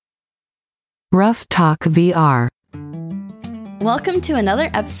Rough Talk VR. Welcome to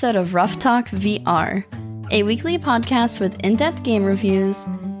another episode of Rough Talk VR, a weekly podcast with in-depth game reviews,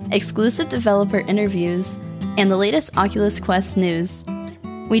 exclusive developer interviews, and the latest Oculus Quest news.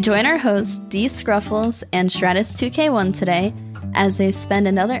 We join our hosts D Scruffles and Stratus2K1 today as they spend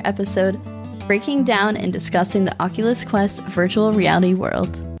another episode breaking down and discussing the Oculus Quest virtual reality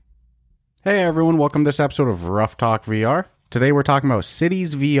world. Hey everyone, welcome to this episode of Rough Talk VR. Today we're talking about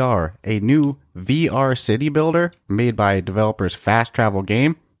Cities VR, a new VR city builder made by developers Fast Travel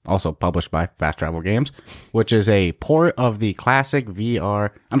Game, also published by Fast Travel Games, which is a port of the classic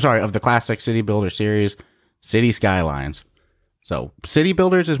City Builder series, City Skylines. So City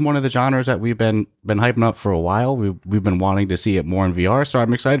Builders is one of the genres that we've been hyping up for a while. We've been wanting to see it more in VR, so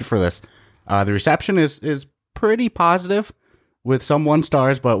I'm excited for this. The reception is pretty positive with some 1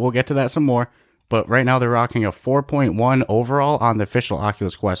 stars, but we'll get to that some more. But right now they're rocking a 4.1 overall on the official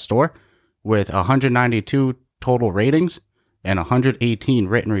Oculus Quest store with 192 total ratings and 118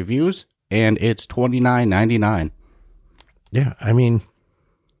 written reviews, and it's $29.99. Yeah, I mean,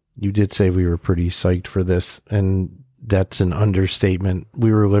 you did say we were pretty psyched for this, and that's an understatement.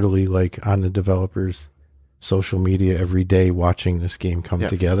 We were literally like on the developers' social media every day watching this game come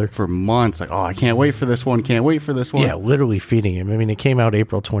together. For months, like, oh, I can't wait for this one, Yeah, literally feeding him. I mean, it came out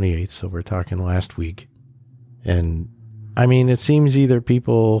April 28th, so we're talking last week. And, I mean, it seems either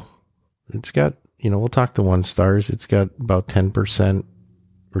people, it's got, we'll talk to 1 stars. It's got about 10%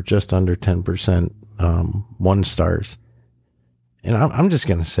 or just under 10% 1 stars. And I'm just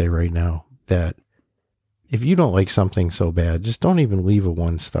going to say right now that if you don't like something so bad, just don't even leave a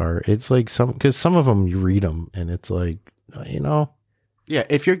 1 star. It's like because some of them you read them and it's like, Yeah,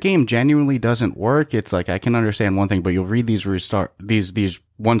 if your game genuinely doesn't work, it's like I can understand one thing, but you'll read these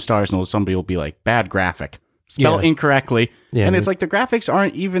 1 stars and somebody will be like, bad graphic, spelled incorrectly. Yeah, and it's like the graphics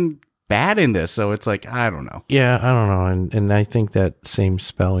aren't even bad in this, so it's like, I don't know. Yeah, I don't know. And I think that same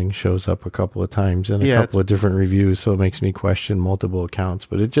spelling shows up a couple of times in a couple of different reviews, so it makes me question multiple accounts.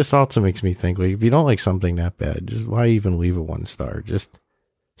 But it just also makes me think, like, if you don't like something that bad, just why even leave a 1 star? Just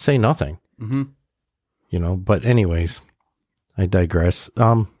say nothing. Mm-hmm. But anyways, I digress.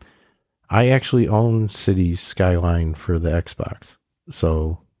 I actually own Cities Skyline for the Xbox.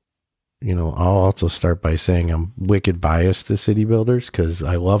 So, I'll also start by saying I'm wicked biased to city builders because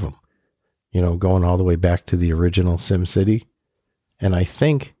I love them. Going all the way back to the original SimCity. And I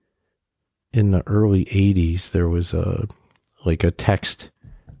think in the early 80s, there was there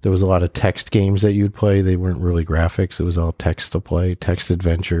was a lot of text games that you'd play. They weren't really graphics. It was all text to play, text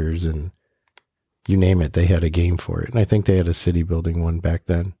adventures, and you name it, they had a game for it. And I think they had a city building one back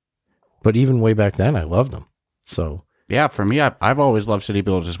then. But even way back then, I loved them. So yeah, for me, I've always loved city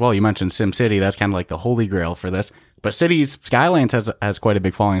builders as well. You mentioned SimCity. That's kind of like the holy grail for this. But Cities Skylines has quite a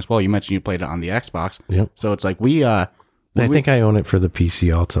big following as well. You mentioned you played it on the Xbox. Yep. So it's like I think I own it for the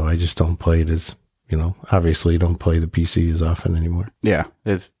PC also. I just don't play it as, obviously don't play the PC as often anymore. Yeah,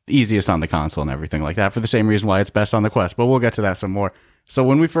 it's easiest on the console and everything like that for the same reason why it's best on the Quest. But we'll get to that some more. So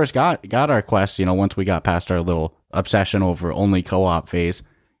when we first got our Quest, once we got past our little obsession over only co-op phase,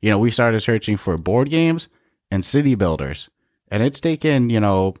 we started searching for board games and city builders. And it's taken,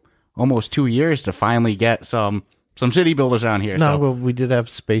 almost 2 years to finally get some city builders on here. No, well, we did have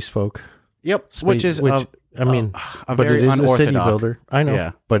Space Folk. Yep, but it is a city builder. I know,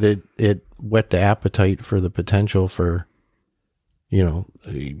 yeah. But it whet the appetite for the potential for,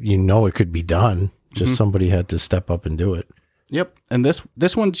 it could be done. Just somebody had to step up and do it. Yep, and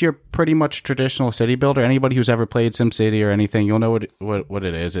this one's your pretty much traditional city builder. Anybody who's ever played SimCity or anything, you'll know what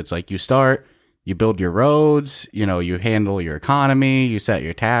it is. It's like you start, you build your roads, you handle your economy, you set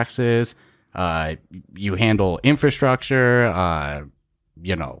your taxes, you handle infrastructure,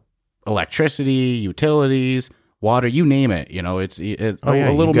 electricity, utilities, water, you name it. It's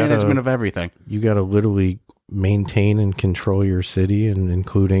a little management of everything. You got to literally maintain and control your city, and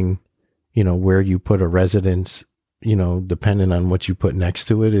including, where you put a residence, depending on what you put next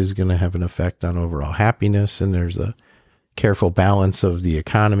to it is going to have an effect on overall happiness. And there's a careful balance of the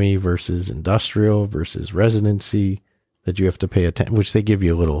economy versus industrial versus residency that you have to pay attention, which they give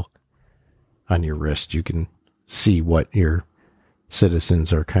you a little on your wrist. You can see what your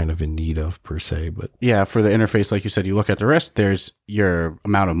citizens are kind of in need of per se. But yeah, for the interface, like you said, you look at the wrist, there's your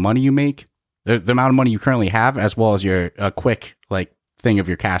amount of money you make, the amount of money you currently have, as well as your quick thing of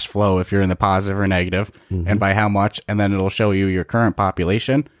your cash flow if you're in the positive or negative, and by how much, and then it'll show you your current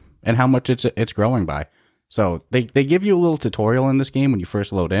population and how much it's growing by. So they give you a little tutorial in this game when you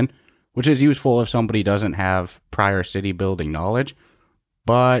first load in, which is useful if somebody doesn't have prior city building knowledge,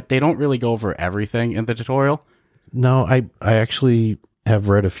 but they don't really go over everything in the tutorial. No, I actually have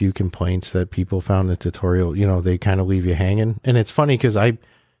read a few complaints that people found the tutorial, they kind of leave you hanging. And it's funny because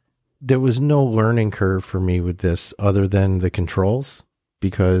there was no learning curve for me with this other than the controls,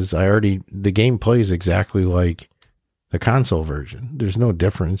 because the game plays exactly like the console version. There's no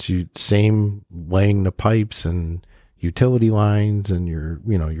difference. Same laying the pipes and utility lines and your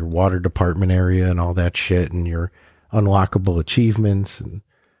water department area and all that shit and your unlockable achievements. And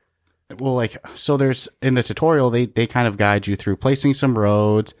well, so there's in the tutorial, they kind of guide you through placing some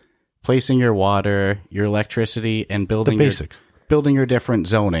roads, placing your water, your electricity, and building the basics. Building your different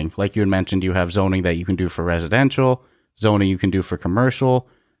zoning. Like you had mentioned, you have zoning that you can do for residential, zoning you can do for commercial,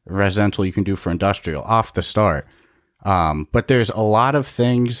 residential you can do for industrial off the start. But there's a lot of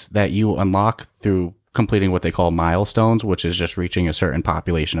things that you unlock through completing what they call milestones, which is just reaching a certain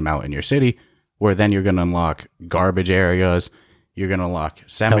population amount in your city, where then you're going to unlock garbage areas, you're going to unlock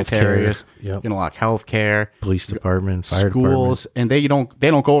cemeteries, you're going to unlock healthcare, police department, fire schools, department. And they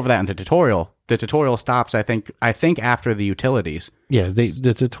don't go over that in the tutorial. The tutorial stops, I think after the utilities. Yeah,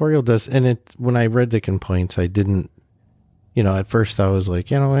 the tutorial does, and when I read the complaints, I didn't. At first I was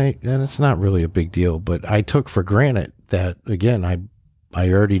like, it's not really a big deal, but I took for granted that, again, I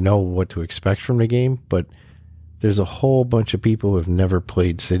already know what to expect from the game, but there's a whole bunch of people who have never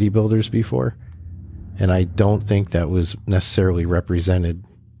played City Builders before, and I don't think that was necessarily represented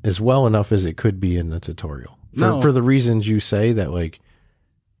as well enough as it could be in the tutorial. For the reasons you say, that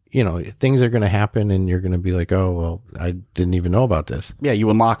things are going to happen and you're going to be like, oh, well, I didn't even know about this. Yeah, you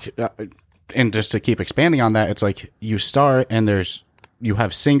unlock... and just to keep expanding on that, it's like you start and you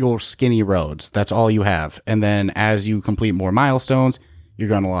have single skinny roads. That's all you have. And then as you complete more milestones, you're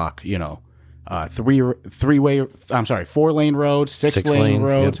going to unlock, 4-lane roads, 6-lane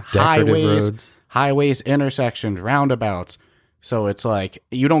roads, highways, intersections, roundabouts. So it's like,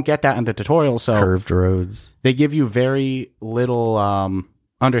 you don't get that in the tutorial. So curved roads. They give you very little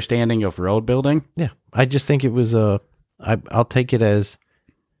understanding of road building. Yeah. I just think it was I'll take it as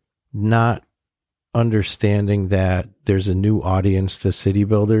not understanding that there's a new audience to City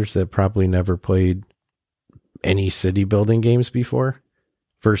Builders that probably never played any city building games before,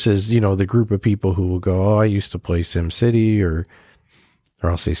 versus, the group of people who will go, oh, I used to play SimCity, or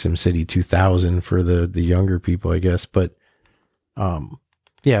I'll say SimCity 2000 for the younger people, I guess. But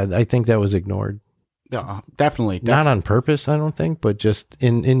yeah, I think that was ignored. Definitely. Not on purpose, I don't think, but just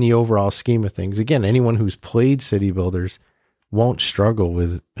in the overall scheme of things. Again, anyone who's played City Builders won't struggle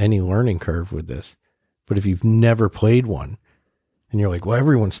with any learning curve with this. But if you've never played one and you're like, well,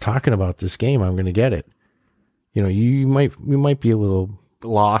 everyone's talking about this game, I'm going to get it. You might be a little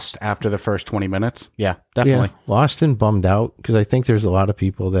lost after the first 20 minutes. Yeah, definitely. Yeah, lost and bummed out, because I think there's a lot of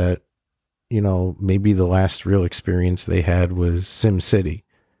people that, maybe the last real experience they had was SimCity.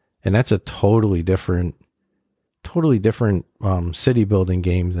 And that's a totally different city building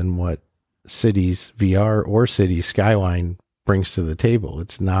game than what Cities VR or Cities Skyline brings to the table.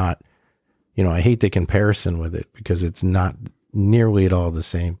 It's not, I hate the comparison with it, because it's not nearly at all the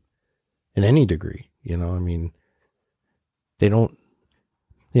same in any degree. They don't,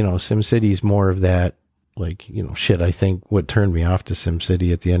 SimCity's more of that, I think what turned me off to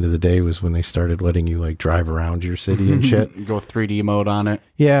SimCity at the end of the day was when they started letting you drive around your city and shit. Go 3D mode on it.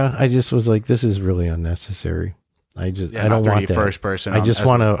 Yeah. I just was like, this is really unnecessary. I don't want that. First person. I just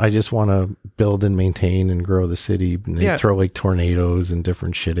want to build and maintain and grow the city, and they throw tornadoes and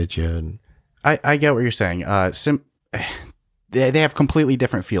different shit at you. And I get what you're saying. They have completely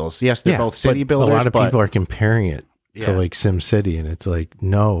different feels. Yes, they're both city builders. A lot of people are comparing it to SimCity, and it's like,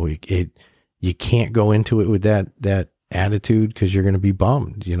 no, you can't go into it with that attitude, because you're going to be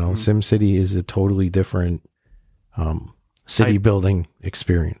bummed. SimCity is a totally different city building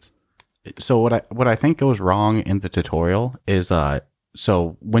experience. So what I think goes wrong in the tutorial is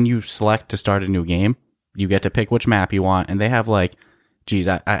so when you select to start a new game, you get to pick which map you want, and they have I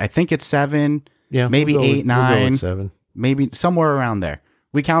think it's 7, maybe 8, 9, 7, maybe somewhere around there.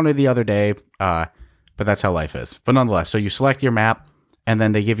 We counted the other day, but that's how life is. But nonetheless, so you select your map, and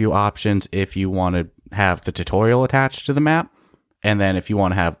then they give you options if you want to have the tutorial attached to the map, and then if you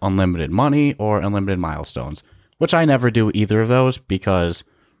want to have unlimited money or unlimited milestones, which I never do either of those, because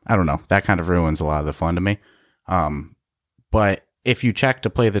I don't know, that kind of ruins a lot of the fun to me. But if you check to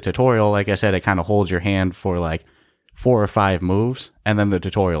play the tutorial, like I said, it kind of holds your hand for 4 or 5 moves, and then the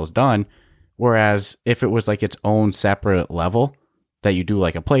tutorial is done. Whereas if it was its own separate level that you do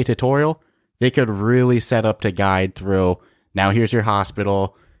a play tutorial, they could really set up to guide through. Now here's your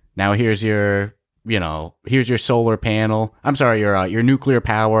hospital. Now here's your, here's your solar panel. I'm sorry, your nuclear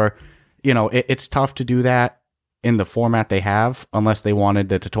power. It's tough to do that in the format they have, unless they wanted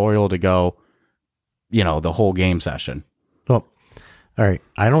the tutorial to go, the whole game session. Well, All right.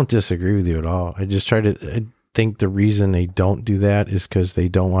 I don't disagree with you at all. I think the reason they don't do that is because they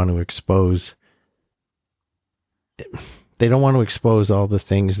don't want to expose all the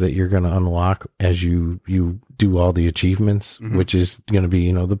things that you're going to unlock as you do all the achievements, which is going to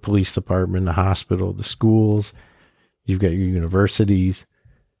be, the police department, the hospital, the schools, you've got your universities.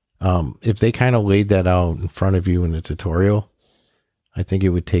 If they kind of laid that out in front of you in a tutorial, I think it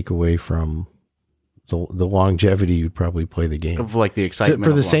would take away from the longevity you'd probably play the game. Of like the excitement.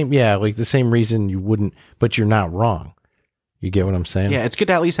 For the same reason you wouldn't, but you're not wrong. You get what I'm saying? Yeah, it's good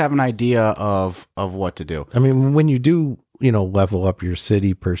to at least have an idea of what to do. I mean, when you do, level up your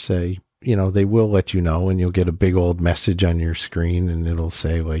city per se, they will let you know, and you'll get a big old message on your screen, and it'll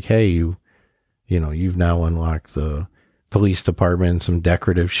say like, hey, you've now unlocked the police department, some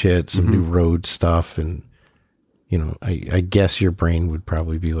decorative shit, some new road stuff. And, I guess your brain would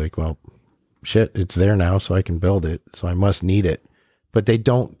probably be like, well, shit, it's there now, so I can build it. So I must need it. But they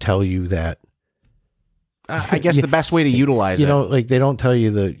don't tell you that. I guess the best way to utilize it. Like they don't tell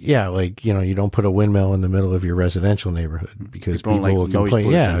you you don't put a windmill in the middle of your residential neighborhood because people will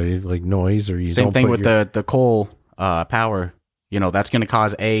complain. Yeah, like noise, or same thing with the coal power. That's going to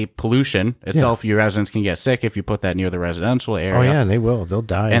cause pollution itself. Your residents can get sick if you put that near the residential area. Oh yeah, and they will. They'll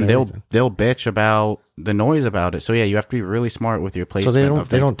die, and they'll bitch about the noise about it. So yeah, you have to be really smart with your placement. So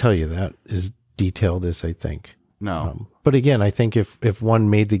they don't tell you that as detailed as I think. No, but again, I think if one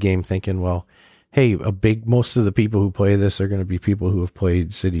made the game thinking, well, hey, most of the people who play this are going to be people who have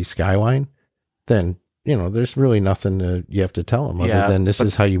played City Skyline, then, there's really nothing you have to tell them other than this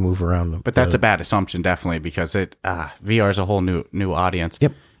is how you move around them. But that's a bad assumption, definitely, because VR is a whole new audience.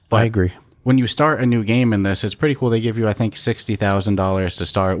 Yep, but I agree. When you start a new game in this, it's pretty cool. They give you, I think, $60,000 to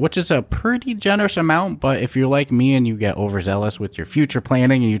start, which is a pretty generous amount. But if you're like me and you get overzealous with your future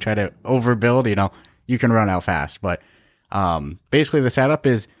planning and you try to overbuild, you can run out fast. But basically the setup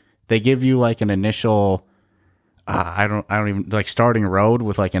is, they give you like an initial, I don't even like starting road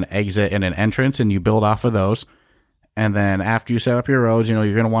with like an exit and an entrance, and you build off of those. And then after you set up your roads, you're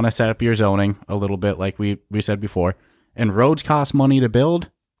going to want to set up your zoning a little bit, like we said before. And roads cost money to build,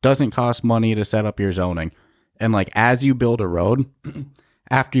 doesn't cost money to set up your zoning. And like as you build a road,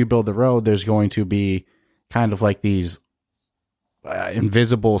 after you build the road, there's going to be kind of like these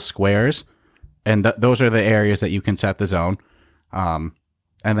invisible squares, and those are the areas that you can set the zone.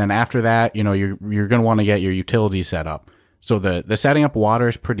 And then after that, you're going to want to get your utilities set up. So the setting up water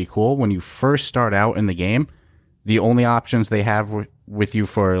is pretty cool. When you first start out in the game, the only options they have with you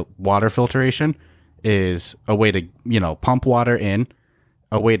for water filtration is a way to, pump water in,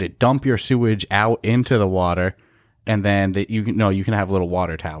 a way to dump your sewage out into the water, and then you can have little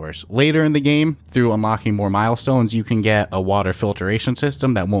water towers. Later in the game, through unlocking more milestones, you can get a water filtration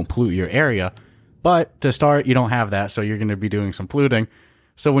system that won't pollute your area. But to start, you don't have that, so you're going to be doing some polluting.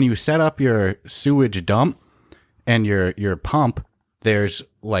 So when you set up your sewage dump and your pump, there's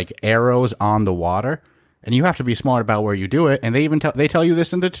like arrows on the water, and you have to be smart about where you do it. And they tell you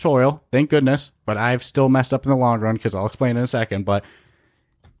this in the tutorial, thank goodness, but I've still messed up in the long run because I'll explain in a second. But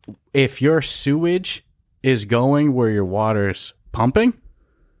if your sewage is going where your water's pumping,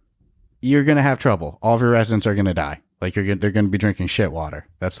 you're going to have trouble. All of your residents are going to die. Like they're going to be drinking shit water.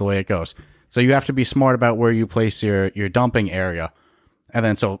 That's the way it goes. So you have to be smart about where you place your dumping area. And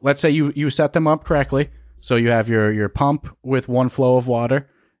then, so let's say you set them up correctly. So you have your pump with one flow of water,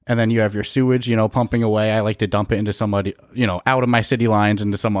 and then you have your sewage, pumping away. I like to dump it into somebody, out of my city lines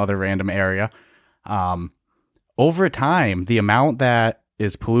into some other random area. Over time, the amount that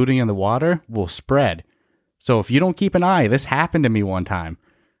is polluting in the water will spread. So if you don't keep an eye, this happened to me one time.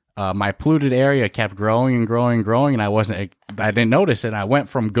 My polluted area kept growing and growing and growing, and I didn't notice it. I went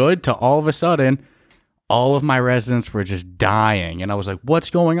from good to all of a sudden, all of my residents were just dying. And I was like, what's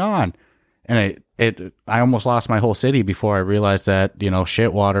going on? And I almost lost my whole city before I realized that,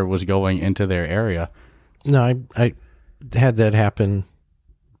 shit water was going into their area. No, I had that happen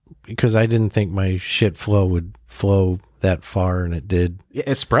because I didn't think my shit flow would flow that far, and it did.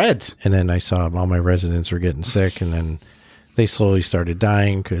 It spreads. And then I saw all my residents were getting sick, and then they slowly started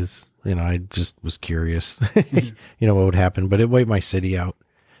dying because, I just was curious, what would happen. But it wiped my city out.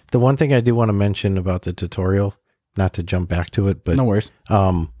 The one thing I do want to mention about the tutorial, not to jump back to it, but no worries.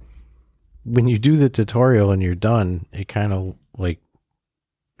 When you do the tutorial and you're done, it kind of like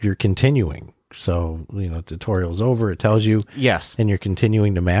you're continuing. So, tutorial's over, it tells you. Yes. And you're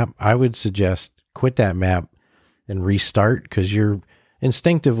continuing to map. I would suggest quit that map and restart, because you're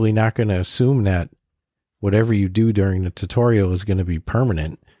instinctively not going to assume that whatever you do during the tutorial is going to be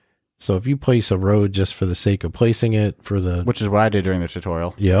permanent. So if you place a road just for the sake of placing it which is what I did during the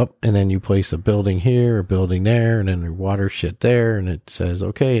tutorial. Yep. And then you place a building here, a building there, and then your water shit there. And it says,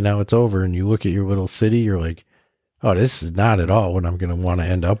 okay, now it's over. And you look at your little city, you're like, oh, this is not at all what I'm going to want to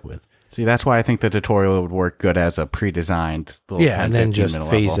end up with. See, that's why I think the tutorial would work good as a pre-designed little 10, and then just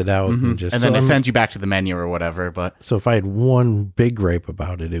phase level. it out. Mm-hmm. And then it sends you back to the menu or whatever. But so if I had one big gripe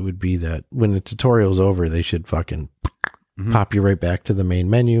about it, it would be that when the tutorial's over, they should fucking pop you right back to the main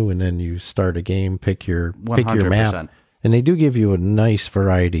menu, and then you start a game, pick your map. And they do give you a nice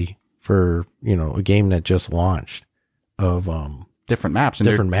variety for, a game that just launched of different maps.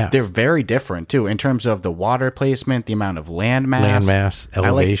 And they're very different too in terms of the water placement, the amount of land mass,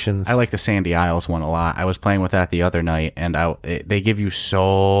 elevations. I like the Sandy Isles one a lot. I was playing with that the other night, and they give you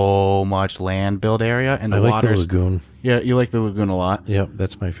so much land build area, and the water's the lagoon. Yeah, you like the lagoon a lot. Yep,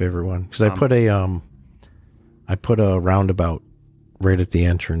 that's my favorite one because I put a roundabout right at the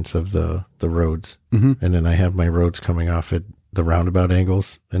entrance of the roads, and then I have my roads coming off at the roundabout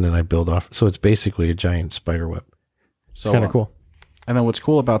angles, and then I build off. So it's basically a giant spider web. It's kind of cool. And then what's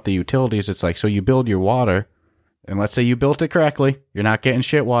cool about the utilities, it's like, so you build your water, and let's say you built it correctly. You're not getting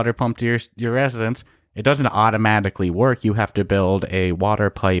shit water pumped to your residence. It doesn't automatically work. You have to build a water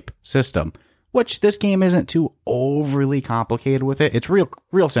pipe system, which this game isn't too overly complicated with it. It's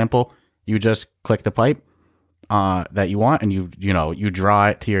real simple. You just click the pipe that you want, and you draw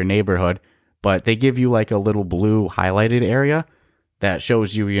it to your neighborhood. But they give you like a little blue highlighted area that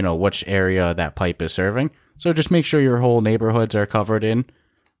shows you, which area that pipe is serving. So just make sure your whole neighborhoods are covered in,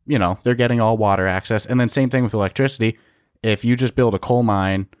 they're getting all water access. And then same thing with electricity. If you just build a coal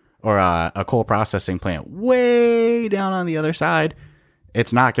mine or a coal processing plant way down on the other side,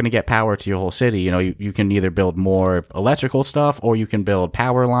 it's not going to get power to your whole city. You can either build more electrical stuff, or you can build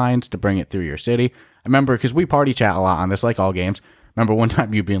power lines to bring it through your city. I remember, because we party chat a lot on this, like all games. Remember one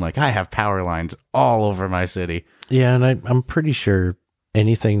time you being like, I have power lines all over my city. Yeah, and I'm pretty sure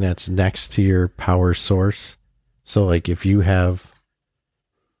anything that's next to your power source. So like if you have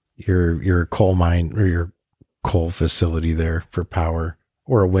your coal mine or your coal facility there for power,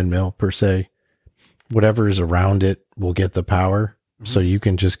 or a windmill per se, whatever is around it will get the power. So you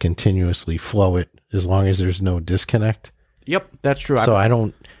can just continuously flow it as long as there's no disconnect. Yep, that's true. So I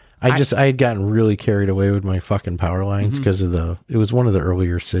had gotten really carried away with my fucking power lines because it was one of the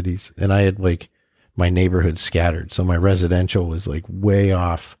earlier cities, and I had like my neighborhood scattered. So my residential was like way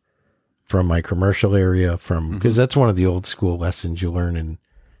off from my commercial area because that's one of the old school lessons you learn in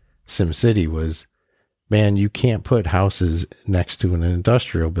SimCity was, man, you can't put houses next to an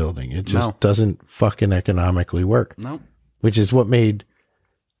industrial building. It just doesn't fucking economically work. No. Which is what made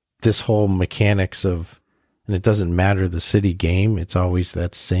this whole mechanics of, and it doesn't matter the city game, it's always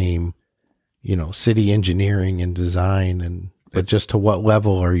that same, city engineering and design, but just to what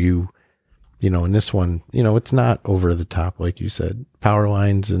level are you, in this one, it's not over the top, like you said. Power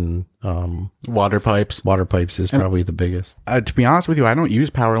lines and water pipes. Water pipes is probably the biggest. To be honest with you, I don't use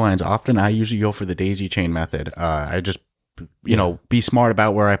power lines often. I usually go for the daisy chain method. I just, be smart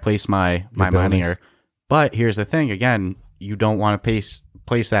about where I place my mining area. But here's the thing, again, you don't want to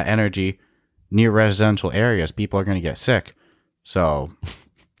place that energy near residential areas. People are going to get sick. So,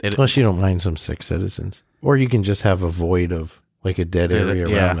 unless you don't mind some sick citizens, or you can just have a void of like a dead area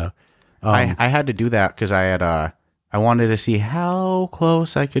around. I had to do that because I wanted to see how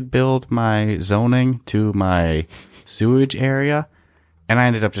close I could build my zoning to my sewage area, and I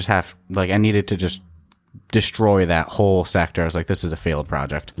ended up I needed to just destroy that whole sector. I was like, this is a failed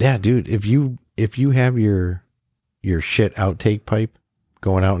project. Yeah, dude. If you have your shit outtake pipe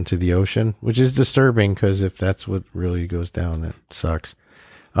going out into the ocean, which is disturbing because if that's what really goes down, it sucks.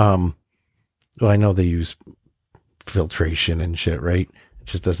 Well, I know they use filtration and shit, right? It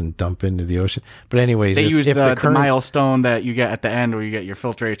just doesn't dump into the ocean. But anyways, they use the milestone that you get at the end where you get your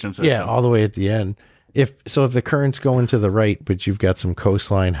filtration system. Yeah, all the way at the end. If the current's going to the right, but you've got some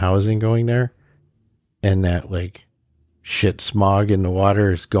coastline housing going there, and that like shit smog in the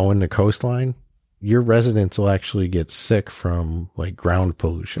water is going to coastline, your residents will actually get sick from like ground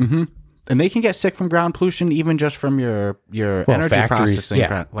pollution. And they can get sick from ground pollution even just from your energy processing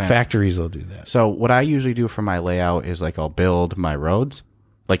plants. Factories will do that. So what I usually do for my layout is like I'll build my roads,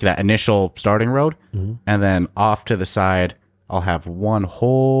 like that initial starting road, and then off to the side I'll have one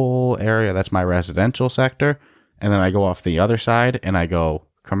whole area that's my residential sector, and then I go off the other side and I go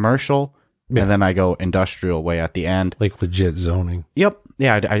commercial, and then I go industrial way at the end. Like legit zoning. Yep.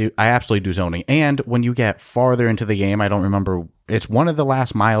 Yeah, I absolutely do zoning. And when you get farther into the game, I don't remember, it's one of the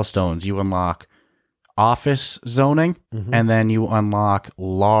last milestones. You unlock office zoning, and then you unlock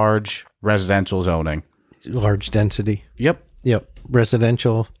large residential zoning. Large density. Yep. Yep.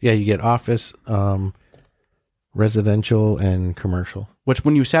 Residential. Yeah, you get office, residential, and commercial. Which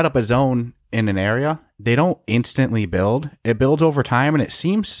when you set up a zone in an area, they don't instantly build. It builds over time, and it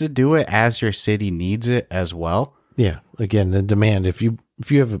seems to do it as your city needs it as well. Yeah. Again, the demand. If you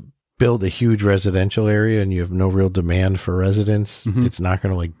build a huge residential area and you have no real demand for residents, it's not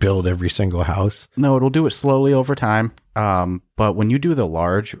going to like build every single house. No, it'll do it slowly over time. But when you do the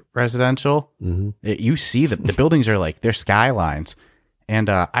large residential, you see the buildings are like, they're skylines. And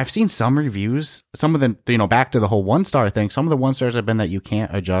I've seen some reviews, some of them, back to the whole 1-star thing, some of the 1-stars have been that you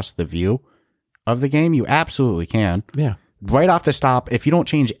can't adjust the view of the game. You absolutely can. Yeah. Right off the top, if you don't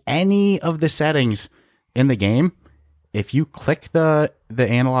change any of the settings in the game, if you click the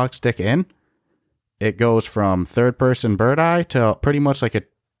analog stick in, it goes from third person bird eye to pretty much like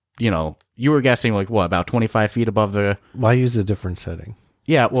you were guessing like what, about 25 feet above the... Well, I use a different setting.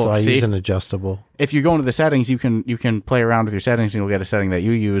 Yeah, well, so I use an adjustable. If you go into the settings, you can play around with your settings and you'll get a setting that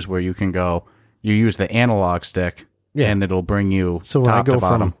you use where you use the analog stick and it'll bring you so when I go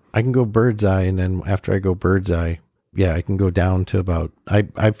from, I can go bird's eye, and then after I go bird's eye, I can go down to about,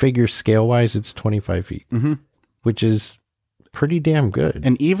 I figure scale wise it's 25 feet, which is pretty damn good.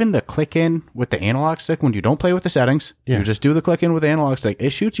 And even the click in with the analog stick, when you don't play with the settings, you just do the click in with the analog stick,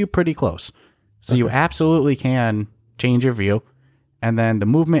 it shoots you pretty close. So you absolutely can change your view. And then the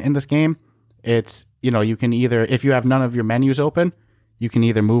movement in this game, it's, you can either, if you have none of your menus open, you can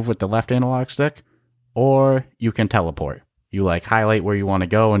either move with the left analog stick or you can teleport. You like highlight where you want to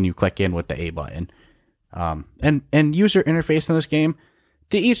go and you click in with the A button. And user interface in this game,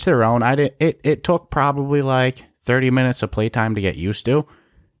 to each their own. It took probably like 30 minutes of playtime to get used to.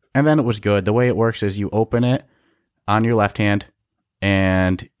 And then it was good. The way it works is you open it on your left hand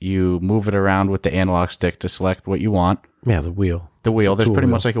and you move it around with the analog stick to select what you want. Yeah, the wheel. There's pretty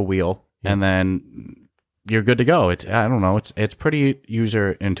much like a wheel, and then you're good to go. It's, I don't know, it's pretty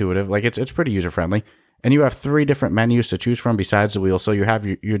user intuitive. Like it's pretty user friendly. And you have 3 different menus to choose from besides the wheel. So you have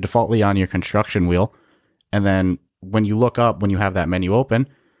you're defaultly on your construction wheel. And then when you look up, when you have that menu open,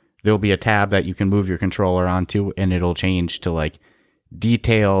 there'll be a tab that you can move your controller onto, and it'll change to like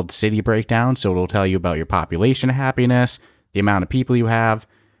detailed city breakdown. So it'll tell you about your population happiness, the amount of people you have.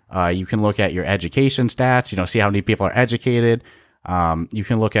 You can look at your education stats, see how many people are educated. You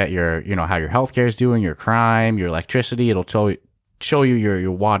can look at your, how your healthcare is doing, your crime, your electricity. It'll show you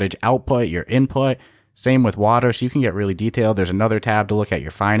your wattage output, your input. Same with water. So you can get really detailed. There's another tab to look at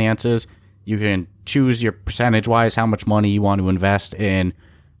your finances. You can choose your percentage wise, how much money you want to invest in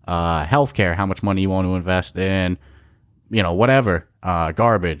healthcare, how much money you want to invest in, whatever,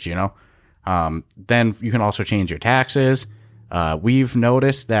 garbage, Then you can also change your taxes. We've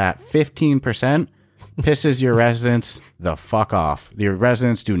noticed that 15% pisses your residents the fuck off. Your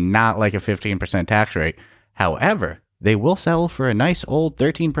residents do not like a 15% tax rate. However, they will settle for a nice old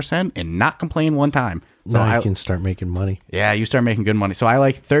 13% and not complain one time. So now you can start making money. Yeah, you start making good money. So I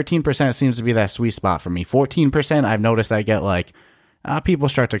like 13% seems to be that sweet spot for me. 14%, I've noticed I get like, people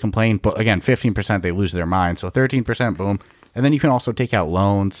start to complain. But again, 15%, they lose their mind. So 13%, boom. And then you can also take out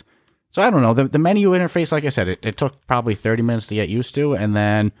loans. So I don't know. The menu interface, like I said, it took probably 30 minutes to get used to. And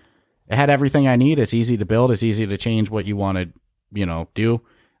then it had everything I need. It's easy to build. It's easy to change what you want to, do.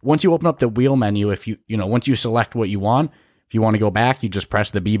 Once you open up the wheel menu, once you select what you want, if you want to go back, you just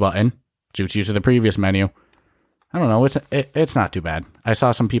press the B button. Shoots you to the previous menu. I don't know. It's not too bad. I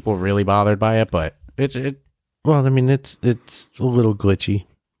saw some people really bothered by it, but it. Well, I mean, it's a little glitchy.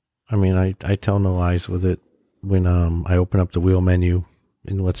 I mean, I tell no lies with it. When I open up the wheel menu,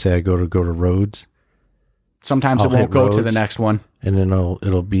 and let's say I go to roads. Sometimes it won't go to the next one, and then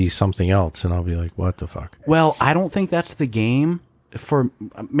it'll be something else, and I'll be like, "What the fuck?" Well, I don't think that's the game.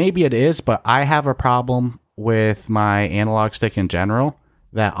 Maybe it is, but I have a problem with my analog stick in general.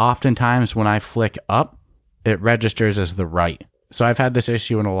 That oftentimes when I flick up, it registers as the right. So I've had this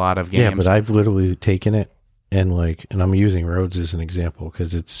issue in a lot of games. Yeah, but I've literally taken it and I'm using roads as an example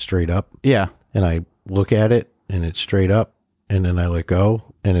because it's straight up. Yeah. And I look at it and it's straight up, and then I let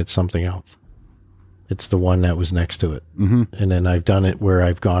go and it's something else. It's the one that was next to it. Mm-hmm. And then I've done it where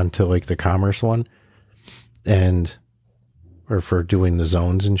I've gone to like the commerce one or for doing the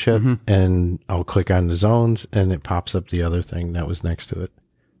zones and shit. Mm-hmm. And I'll click on the zones and it pops up the other thing that was next to it.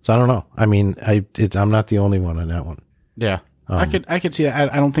 So I don't know. I mean, I'm not the only one on that one. Yeah. I could see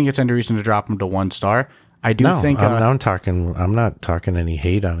that. I don't think it's any reason to drop them to 1 star. I do think I'm not talking any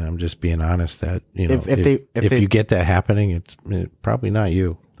hate on it. I'm just being honest that, if you get that happening, it's probably not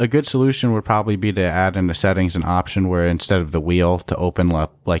you. A good solution would probably be to add in the settings an option where instead of the wheel to open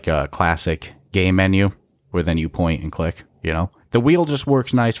up like a classic game menu where then you point and click, The wheel just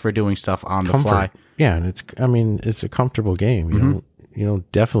works nice for doing stuff on the fly. Yeah, and it's a comfortable game. You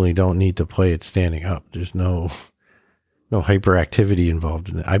definitely don't need to play it standing up. There's no hyperactivity involved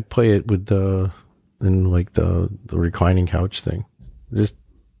in it. I play it with the reclining couch thing.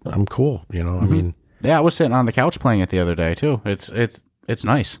 I'm cool, I mean. Yeah, I was sitting on the couch playing it the other day too. It's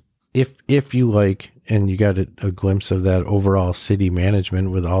nice. If you like, and you got a glimpse of that overall city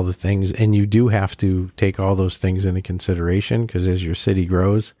management with all the things, and you do have to take all those things into consideration, because as your city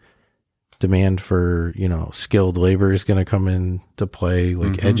grows, demand for, skilled labor is going to come into play,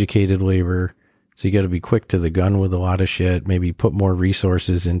 like educated labor. So you got to be quick to the gun with a lot of shit, maybe put more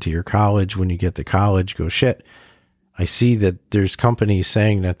resources into your college. When you get to college, go, shit, I see that there's companies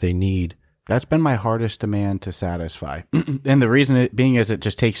saying that they need. That's been my hardest demand to satisfy. And the reason it being is it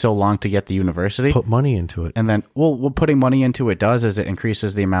just takes so long to get the university. Put money into it. And then, what putting money into it does is it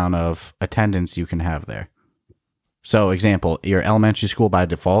increases the amount of attendance you can have there. So, example, your elementary school by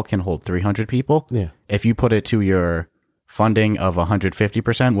default can hold 300 people. Yeah. If you put it to your funding of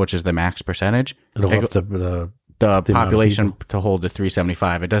 150%, which is the max percentage, it'll up the population to hold the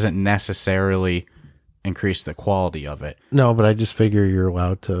 375. It doesn't necessarily increase the quality of it. No, but I just figure you're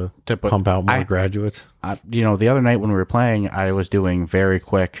allowed to pump out more graduates. The other night when we were playing, I was doing very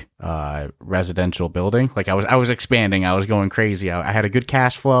quick residential building. Like I was expanding. I was going crazy. I had a good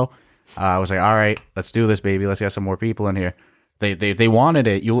cash flow. I was like, all right, let's do this, baby. Let's get some more people in here. They wanted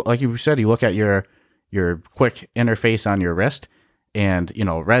it. You, like you said, you look at your quick interface on your wrist, and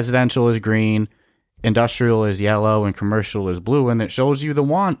residential is green, industrial is yellow, and commercial is blue, and it shows you the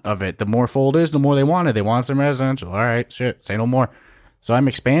want of it. The more full it is, the more they want it. They want some residential. All right, shit, say no more. So I'm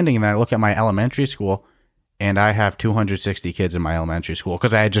expanding, and then I look at my elementary school, and I have 260 kids in my elementary school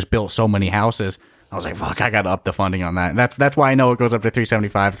because I had just built so many houses. I was like, fuck, I got to up the funding on that. And that's why I know it goes up to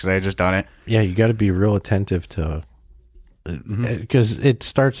 375, because I had just done it. Yeah, you got to be real attentive to, because it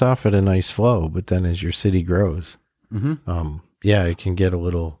starts off at a nice flow, but then as your city grows, it can get a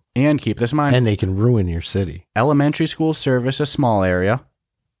little. And keep this in mind. And they can ruin your city. Elementary school service a small area.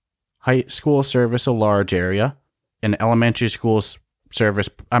 High school service a large area. And elementary schools service,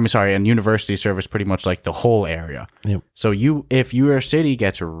 and university service pretty much like the whole area. Yep. So if your city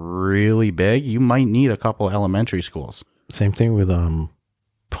gets really big, you might need a couple elementary schools. Same thing with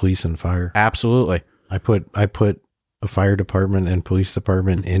police and fire. Absolutely. I put a fire department and police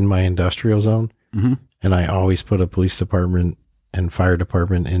department in my industrial zone. And I always put a police department and fire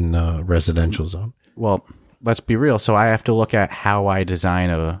department in the residential zone. Well, let's be real. So I have to look at how I design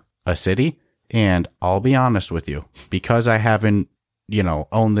a city. And I'll be honest with you, because I haven't,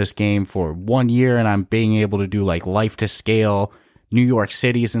 owned this game for 1 year, and I'm being able to do like life to scale New York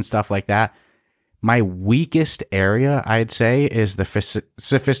cities and stuff like that. My weakest area, I'd say, is the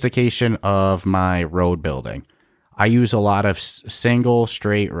sophistication of my road building. I use a lot of single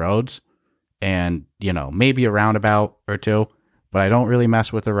straight roads and, maybe a roundabout or two, but I don't really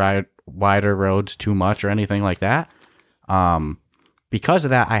mess with the wider roads too much or anything like that. Because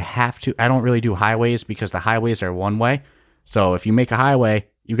of that, I don't really do highways, because the highways are one way. So if you make a highway,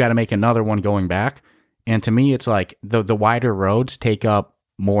 you got to make another one going back. And to me, it's like the wider roads take up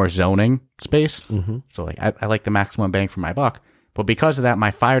more zoning space. So like I like the maximum bang for my buck. But because of that, my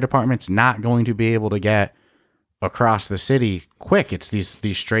fire department's not going to be able to get across the city quick. It's these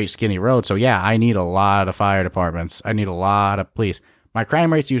straight skinny roads. So yeah, I need a lot of fire departments. I need a lot of police. My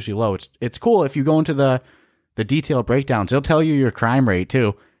crime rate's usually low. It's cool if you go into the detailed breakdowns. They'll tell you your crime rate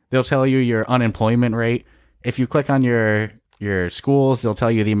too. They'll tell you your unemployment rate. If you click on your schools, they'll tell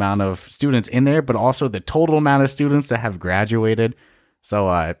you the amount of students in there, but also the total amount of students that have graduated. So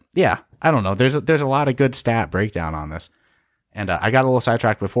I don't know. There's a lot of good stat breakdown on this. And I got a little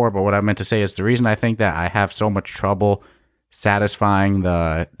sidetracked before, but what I meant to say is the reason I think that I have so much trouble satisfying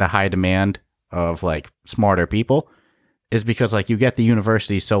the high demand of like smarter people is because like you get the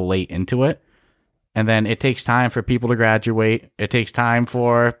university so late into it, and then it takes time for people to graduate. It takes time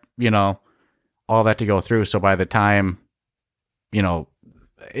for, all that to go through. So by the time,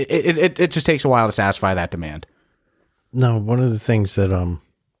 it just takes a while to satisfy that demand. No, one of the things that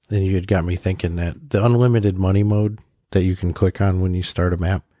then you had got me thinking that the unlimited money mode that you can click on when you start a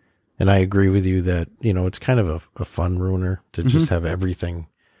map, and I agree with you that it's kind of a fun ruiner to just have everything,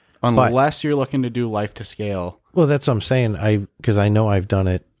 unless you're looking to do life to scale. Well, that's what I'm saying. Because I know I've done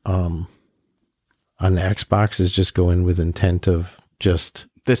it on the Xbox, is just go in with intent of just,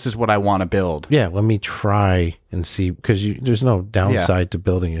 this is what I want to build. Yeah, let me try and see, because there's no downside to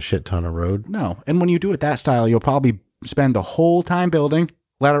building a shit ton of road. No, and when you do it that style, you'll probably spend the whole time building,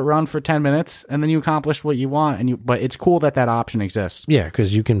 let it run for 10 minutes, and then you accomplish what you want. But it's cool that option exists. Yeah,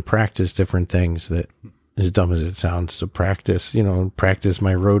 because you can practice different things that as dumb as it sounds, to practice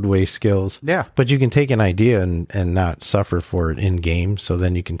my roadway skills. Yeah. But you can take an idea and not suffer for it in game. So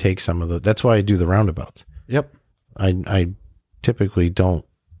then you can take some of that's why I do the roundabouts. Yep. I typically don't,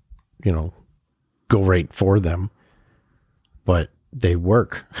 go right for them, but they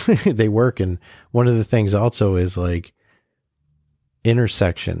work. They work. And one of the things also is like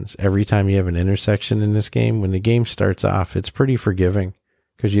intersections. Every time you have an intersection in this game, when the game starts off, it's pretty forgiving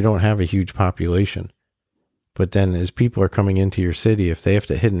because you don't have a huge population. But then as people are coming into your city, if they have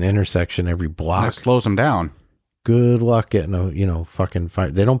to hit an intersection every block, it slows them down. Good luck getting a, fucking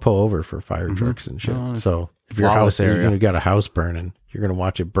fire. They don't pull over for fire trucks and shit. No, so if your house, you got a house burning, you're going to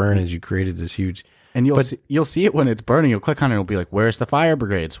watch it burn as you created this huge. And you'll see it when it's burning. You'll click on it. It'll be like, where's the fire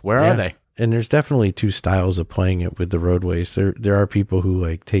brigades? Where are they? And there's definitely two styles of playing it with the roadways. There are people who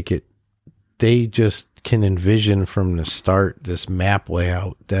like take it. They just can envision from the start this map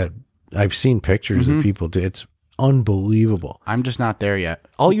layout that I've seen pictures of people do. It's unbelievable. I'm just not there yet.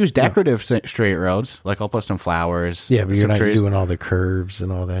 I'll use decorative straight roads. Like I'll put some flowers. Yeah, but you're not trees. doing all the curves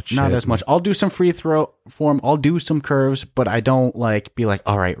and all that shit. Not as much. I'll do some free throw form. I'll do some curves, but I don't be like,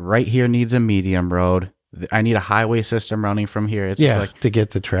 all right here needs a medium road. I need a highway system running from here. It's just like, to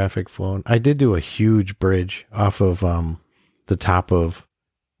get the traffic flowing. I did do a huge bridge off of the top of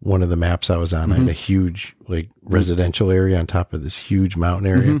one of the maps I was on. I had a huge residential area on top of this huge mountain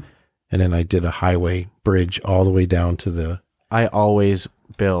area. And then I did a highway bridge all the way down to the... I always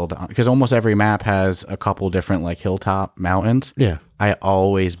build, because almost every map has a couple different hilltop mountains. Yeah. I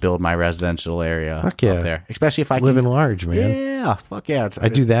always build my residential area up there. Especially if I live in large, man. Yeah, fuck yeah. I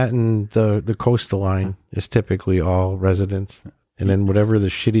do that, and the coastal line is typically all residents. And then whatever the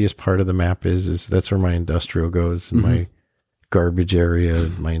shittiest part of the map is that's where my industrial goes, and my garbage area,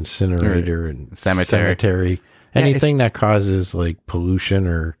 my incinerator, and cemetery. Anything that causes pollution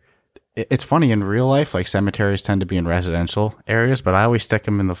or... It's funny, in real life, cemeteries tend to be in residential areas, but I always stick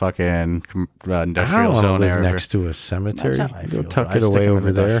them in the fucking industrial zone area. Next to a cemetery. Go tuck it away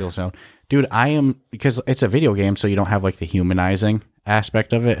over there. Zone. Dude, because it's a video game, so you don't have the humanizing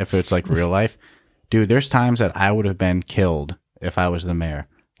aspect of it if it's real life. Dude, there's times that I would have been killed if I was the mayor.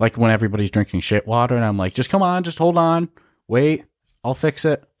 Like when everybody's drinking shit water, and I'm like, just come on, just hold on, wait, I'll fix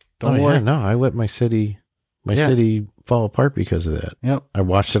it. Don't worry. Yeah, no, I let my city fall apart because of that. Yep. I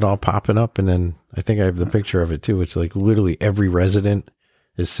watched it all popping up, and then I think I have the picture of it too. It's literally every resident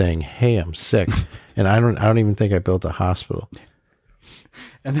is saying, "Hey, I'm sick," and I don't even think I built a hospital.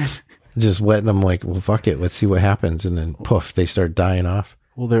 And then just letting them well, fuck it, let's see what happens, and then poof, they start dying off.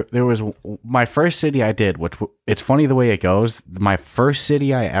 Well, there was my first city I did, which it's funny the way it goes. My first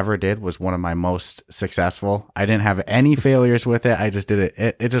city I ever did was one of my most successful. I didn't have any failures with it. I just did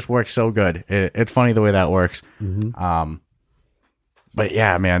it. It just worked so good. It's funny the way that works. But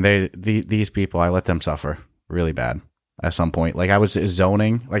yeah, man, these people, I let them suffer really bad at some point. I was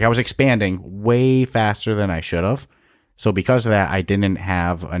zoning, I was expanding way faster than I should have. So because of that, I didn't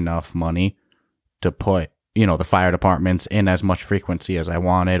have enough money to put the fire departments in as much frequency as I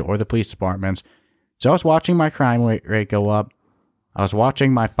wanted, or the police departments. So I was watching my crime rate go up. I was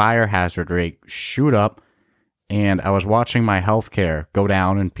watching my fire hazard rate shoot up, and I was watching my healthcare go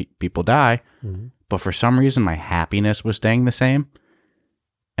down and people die. But for some reason, my happiness was staying the same.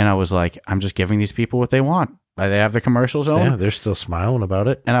 And I was like, I'm just giving these people what they want. They have the commercial zone. Yeah, they're still smiling about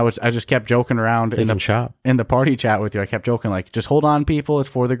it. And I just kept joking around in the party chat with you. I kept joking just hold on, people. It's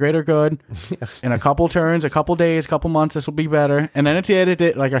for the greater good. In a couple turns, a couple days, a couple months, this will be better. And then it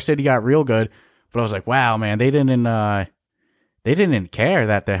did. Our city got real good. But I was like, wow, man, they didn't care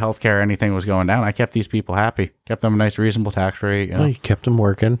that the healthcare or anything was going down. I kept these people happy. Kept them a nice, reasonable tax rate. You kept them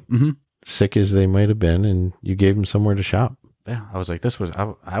working, sick as they might have been, and you gave them somewhere to shop. Yeah, I was like,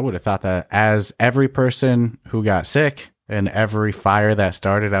 I would have thought that as every person who got sick and every fire that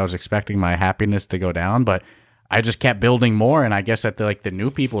started, I was expecting my happiness to go down, but I just kept building more, and I guess that the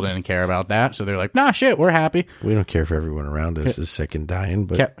new people didn't care about that, so they're like, nah, shit, we're happy. We don't care if everyone around us is sick and dying,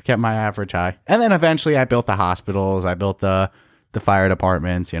 but kept my average high. And then eventually I built the hospitals, I built the fire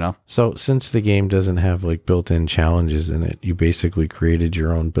departments, So since the game doesn't have built-in challenges in it, you basically created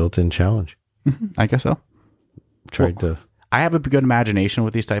your own built-in challenge. I guess so. I have a good imagination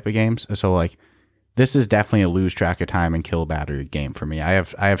with these type of games, so this is definitely a lose track of time and kill battery game for me. I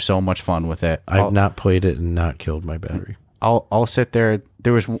have so much fun with it. I've not played it and not killed my battery. I'll sit there.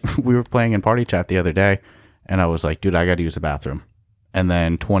 We were playing in party chat the other day, and I was like, dude, I got to use the bathroom. And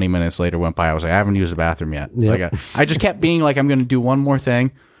then 20 minutes later went by. I was like, I haven't used the bathroom yet. Yep. I just kept being I'm going to do one more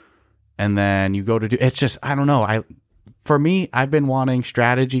thing, and then you go to do. It's just I don't know. For me, I've been wanting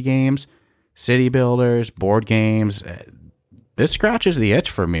strategy games, city builders, board games. This scratches the itch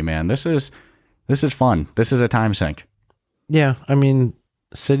for me, man. This is This is fun. This is a time sink. Yeah, I mean,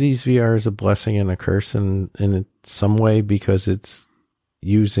 Cities VR is a blessing and a curse in some way because it's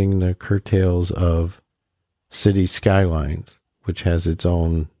using the curtails of City Skylines, which has its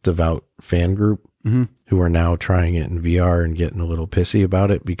own devout fan group who are now trying it in VR and getting a little pissy about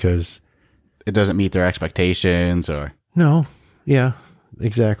it because it doesn't meet their expectations or... No, yeah,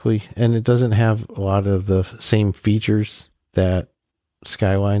 exactly. And it doesn't have a lot of the same features that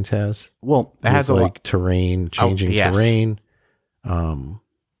Skylines has. Well, it has like terrain, changing terrain,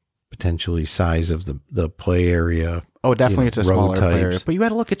 potentially size of the play area. Oh, definitely, it's a smaller play area. types. But you got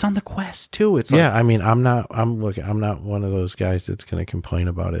to look; it's on the Quest too. It's I mean, I'm not one of those guys that's going to complain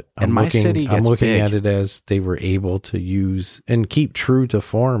about it. I'm looking at it as they were able to use and keep true to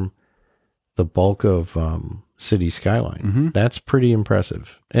form the bulk of City Skyline. That's pretty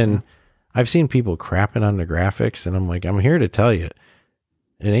impressive. And I've seen people crapping on the graphics, and I'm like, I'm here to tell you,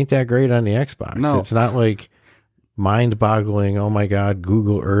 it ain't that great on the Xbox. No. It's not like mind-boggling, oh my God,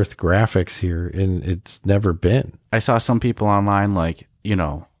 Google Earth graphics here, and it's never been. I saw some people online like,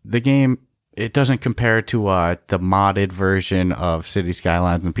 the game, it doesn't compare to the modded version of City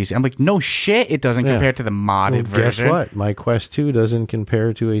Skylines and PC. I'm like, no shit, it doesn't compare to the modded version. Guess what? My Quest 2 doesn't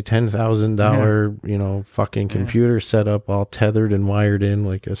compare to a $10,000, fucking computer setup all tethered and wired in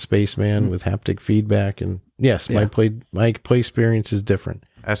like a spaceman with haptic feedback. And yes, my play experience is different.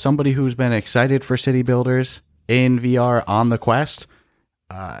 As somebody who's been excited for City Builders in VR on the Quest,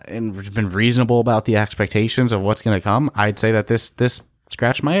 and been reasonable about the expectations of what's going to come, I'd say that this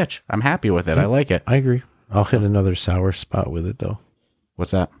scratched my itch. I'm happy with it. I like it. I agree. I'll hit another sour spot with it though.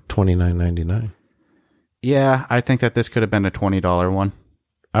 What's that? $29.99. Yeah, I think that this could have been a $20 one.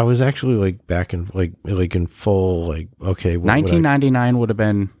 I was actually like back in like in full okay. $19.99 would have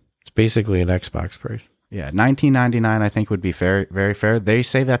been. It's basically an Xbox price. Yeah, $19.99 I think would be fair, very fair. They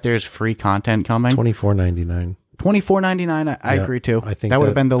say that there's free content coming. $24.99. $24.99. I agree too. I think that would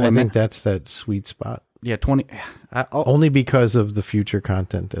have been the limit. I think that's that sweet spot. Yeah, 20. Only because of the future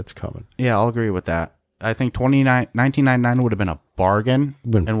content that's coming. Yeah, I'll agree with that. I think $19.99 would have been a bargain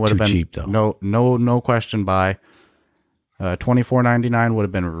and would have been cheap though. No question buy. $24.99 would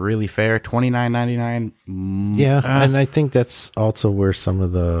have been really fair. $29.99. And I think that's also where some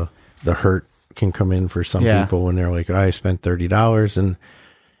of the hurt can come in for some people when they're like, I spent $30 and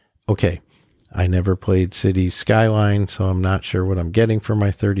okay, I never played Cities Skyline, so I'm not sure what I'm getting for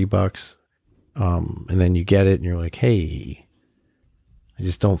my $30. And then you get it and you're like, hey, I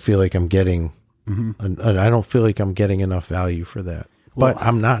just don't feel like I'm getting, I don't feel like I'm getting enough value for that. Well, but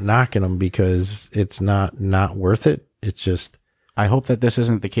I'm not knocking them because it's not worth it. It's just, I hope that this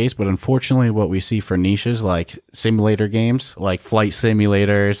isn't the case, but unfortunately what we see for niches like simulator games, like flight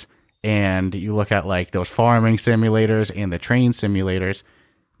simulators, and you look at like those farming simulators and the train simulators,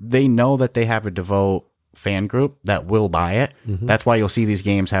 they know that they have a devout fan group that will buy it. That's why you'll see these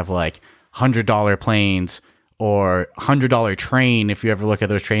games have like $100 planes or $100 train. If you ever look at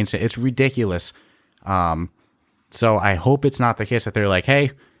those trains, it's ridiculous. So I hope it's not the case that they're like,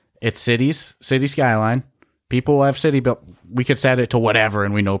 hey, it's City Skyline. People have city built. We could set it to whatever,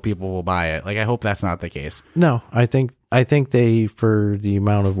 and we know people will buy it. Like, I hope that's not the case. No, I think they, for the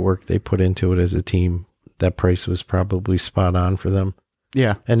amount of work they put into it as a team, that price was probably spot on for them.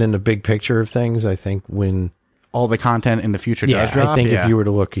 Yeah. And in the big picture of things, I think when all the content in the future does drop. I think if you were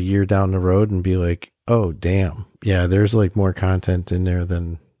to look a year down the road and be like, oh, damn. Yeah, there's like more content in there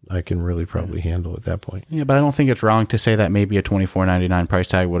than I can really probably handle at that point. Yeah, but I don't think it's wrong to say that maybe a $24.99 price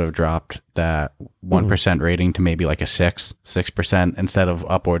tag would have dropped that 1% rating to maybe like a 6% instead of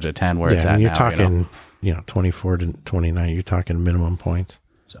upwards of 10 where it's at you're now. Talking, 24 to 29, you're talking minimum points.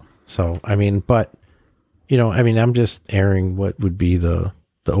 So I mean, but, I'm just airing what would be the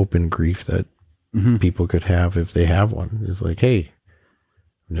open grief that people could have if they have one. It's like, hey,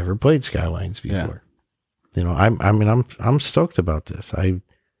 I've never played Skylines before. Yeah. I'm stoked about this.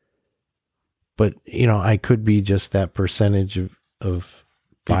 But I could be just that percentage of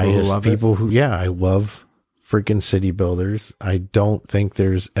biased people who, I love freaking city builders. I don't think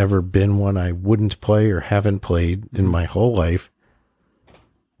there's ever been one I wouldn't play or haven't played in my whole life.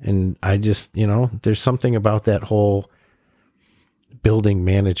 And I just, there's something about that whole building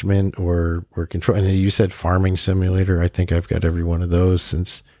management or control. And you said farming simulator. I think I've got every one of those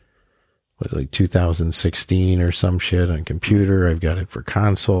since like 2016 or some shit on computer. I've got it for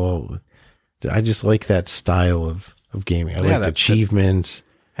console. I just like that style of gaming. I like achievements.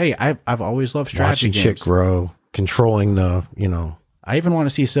 Hey, I've always loved strategy watching games. Shit grow, controlling the, I even want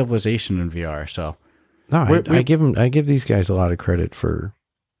to see Civilization in VR. So no, I give these guys a lot of credit for.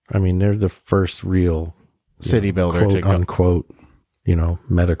 I mean, they're the first real city builder, quote unquote,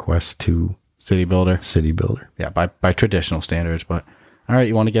 MetaQuest 2 City builder. City builder. Yeah, by traditional standards. But all right,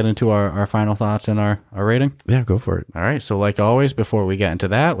 you want to get into our final thoughts and our rating? Yeah, go for it. All right. So like always, before we get into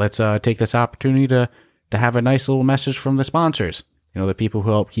that, let's take this opportunity to have a nice little message from the sponsors. The people who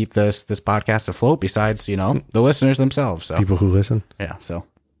help keep this podcast afloat besides, the listeners themselves. So people who listen. Yeah. So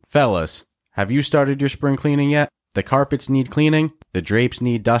fellas, have you started your spring cleaning yet? The carpets need cleaning, the drapes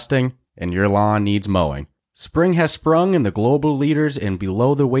need dusting, and your lawn needs mowing. Spring has sprung, and the global leaders in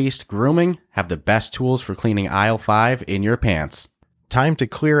below-the-waist grooming have the best tools for cleaning aisle 5 in your pants. Time to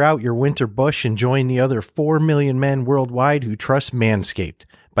clear out your winter bush and join the other 4 million men worldwide who trust Manscaped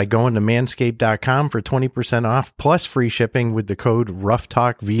by going to manscaped.com for 20% off plus free shipping with the code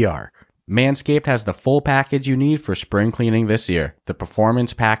RoughTalkVR. Manscaped has the full package you need for spring cleaning this year. The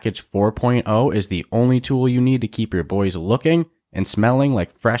Performance Package 4.0 is the only tool you need to keep your boys looking and smelling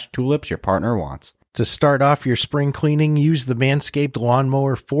like fresh tulips your partner wants. To start off your spring cleaning, use the Manscaped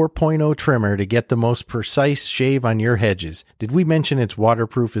Lawnmower 4.0 trimmer to get the most precise shave on your hedges. Did we mention it's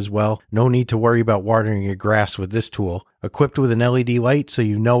waterproof as well? No need to worry about watering your grass with this tool. Equipped with an LED light so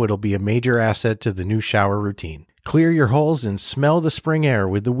you know it'll be a major asset to the new shower routine. Clear your holes and smell the spring air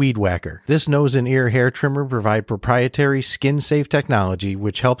with the Weed Whacker. This nose and ear hair trimmer provide proprietary skin-safe technology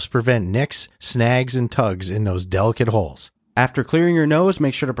which helps prevent nicks, snags, and tugs in those delicate holes. After clearing your nose,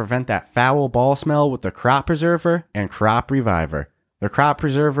 make sure to prevent that foul ball smell with the Crop Preserver and Crop Reviver. The Crop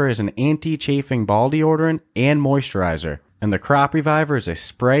Preserver is an anti-chafing ball deodorant and moisturizer, and the Crop Reviver is a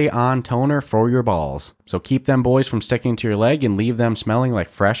spray-on toner for your balls. So keep them boys from sticking to your leg and leave them smelling like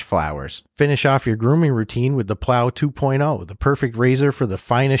fresh flowers. Finish off your grooming routine with the Plow 2.0, the perfect razor for the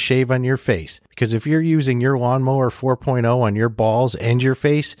finest shave on your face. Because if you're using your Lawnmower 4.0 on your balls and your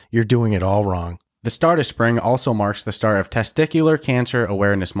face, you're doing it all wrong. The start of spring also marks the start of Testicular Cancer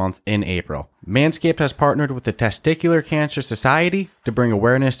Awareness Month in April. Manscaped has partnered with the Testicular Cancer Society to bring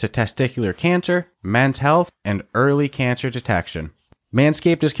awareness to testicular cancer, men's health, and early cancer detection.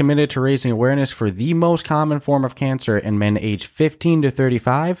 Manscaped is committed to raising awareness for the most common form of cancer in men aged 15 to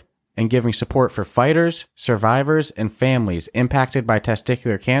 35 and giving support for fighters, survivors, and families impacted by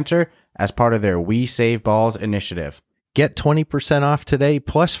testicular cancer as part of their We Save Balls initiative. Get 20% off today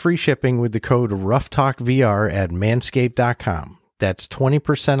plus free shipping with the code RoughTalkVR at manscaped.com. That's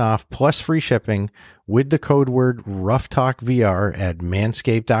 20% off plus free shipping with the code word RoughTalkVR at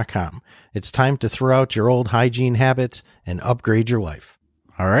manscaped.com. It's time to throw out your old hygiene habits and upgrade your life.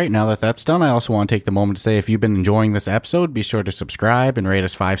 All right, now that that's done, I also want to take the moment to say if you've been enjoying this episode, be sure to subscribe and rate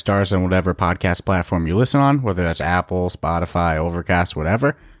us 5 stars on whatever podcast platform you listen on, whether that's Apple, Spotify, Overcast,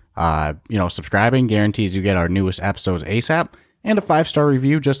 whatever. Subscribing guarantees you get our newest episodes ASAP, and a 5-star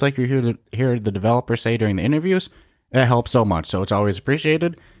review, just like you hear the developers say during the interviews. It helps so much, so it's always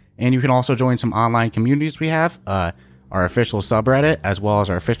appreciated. And you can also join some online communities we have, our official subreddit, as well as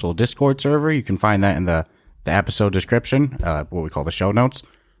our official Discord server. You can find that in the episode description, what we call the show notes.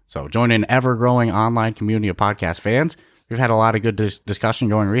 So join an ever-growing online community of podcast fans. We've had a lot of good discussion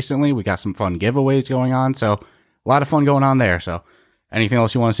going recently. We got some fun giveaways going on, so a lot of fun going on there. So anything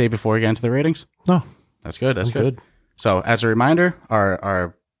else you want to say before we get into the ratings? No. That's good. That's good. So as a reminder,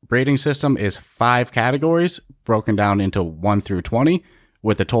 our rating system is 5 categories broken down into 1 through 20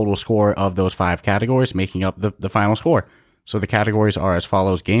 with the total score of those 5 categories making up the final score. So the categories are as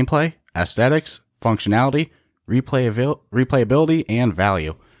follows: gameplay, aesthetics, functionality, replayability, and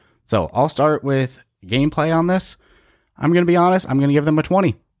value. So I'll start with gameplay on this. I'm going to be honest. I'm going to give them a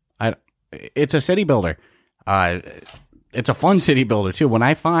 20. It's a city builder. It's a fun city builder too. When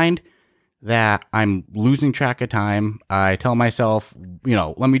I find that I'm losing track of time, I tell myself,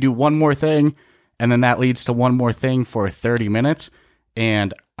 let me do one more thing. And then that leads to one more thing for 30 minutes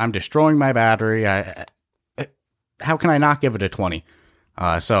and I'm destroying my battery. How can I not give it a 20?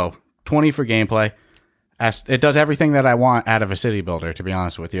 So 20 for gameplay. It does everything that I want out of a city builder, to be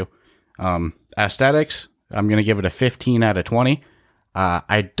honest with you. Aesthetics, I'm going to give it a 15 out of 20.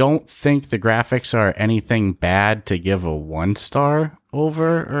 I don't think the graphics are anything bad to give a 1-star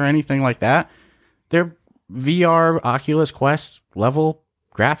over or anything like that. They're VR Oculus Quest level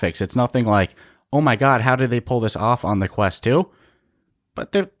graphics. It's nothing like, oh my god, how did they pull this off on the Quest 2?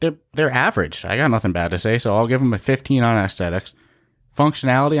 But they're average. I got nothing bad to say, so I'll give them a 15 on aesthetics.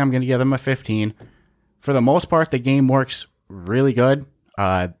 Functionality, I'm going to give them a 15. For the most part, the game works really good.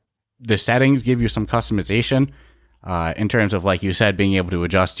 The settings give you some customization. In terms of, like you said, being able to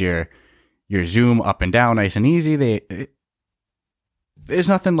adjust your zoom up and down nice and easy. There's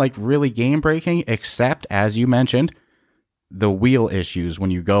nothing like really game breaking, except, as you mentioned, the wheel issues.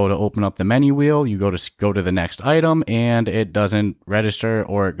 When you go to open up the menu wheel, you go to the next item and it doesn't register,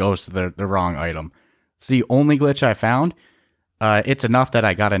 or it goes to the wrong item. It's the only glitch I found. It's enough that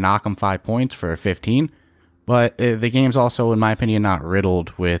I got to knock them 5 points for a 15. But the game's also, in my opinion, not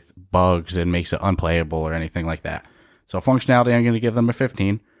riddled with bugs and makes it unplayable or anything like that. So functionality, I'm going to give them a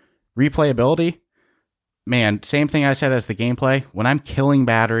 15. Replayability, man, same thing I said as the gameplay. When I'm killing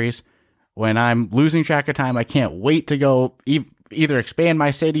batteries, when I'm losing track of time, I can't wait to go either expand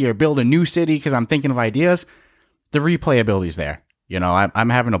my city or build a new city because I'm thinking of ideas. The replayability's there. You know, I'm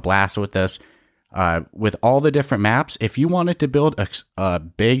having a blast with this. With all the different maps, if you wanted to build a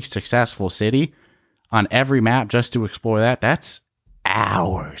big, successful city on every map just to explore that's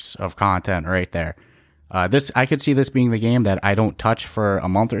hours of content right there. I could see this being the game that I don't touch for a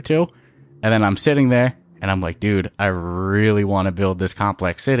month or two, and then I'm sitting there, and I'm like, dude, I really want to build this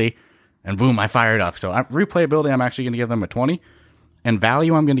complex city, and boom, I fired up. So replayability, I'm actually going to give them a 20, and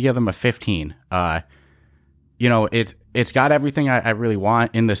value, I'm going to give them a 15. You know, it's got everything I really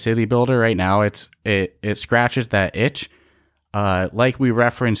want in the city builder right now. It scratches that itch. Like we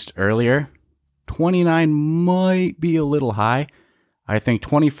referenced earlier, 29 might be a little high. I think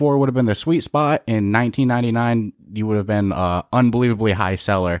 24 would have been the sweet spot. In 1999, you would have been unbelievably high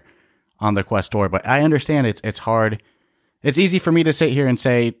seller on the Quest store. But I understand it's hard. It's easy for me to sit here and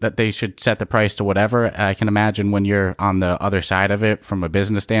say that they should set the price to whatever. I can imagine when you're on the other side of it from a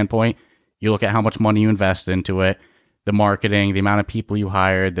business standpoint, you look at how much money you invest into it, the marketing, the amount of people you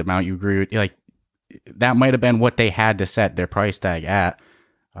hired, the amount you grew. Like, that might have been what they had to set their price tag at.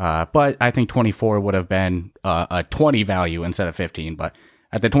 But I think 24 would have been a 20 value instead of 15. But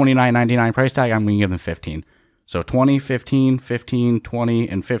at the $29.99 price tag, I'm going to give them 15. So 20, 15, 15, 20,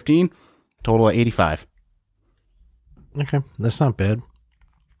 and 15, total of 85. Okay, that's not bad.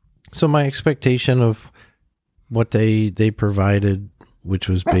 So my expectation of what they provided, which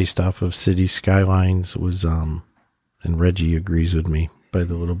was based off of City Skylines, was and Reggie agrees with me by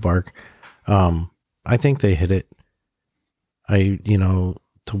the little bark. I think they hit it.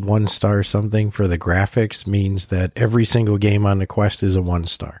 To 1 star something for the graphics means that every single game on the Quest is a 1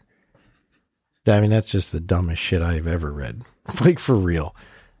 star. I mean, that's just the dumbest shit I've ever read. Like, for real.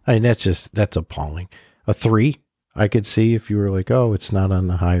 I mean, that's appalling. A 3, I could see if you were like, oh, it's not on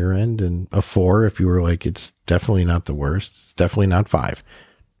the higher end, and a 4 if you were like, it's definitely not the worst. It's definitely not 5.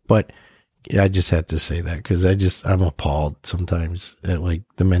 But I just had to say that because I'm appalled sometimes at like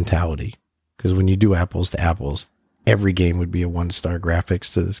the mentality. Because when you do apples to apples, every game would be a 1 star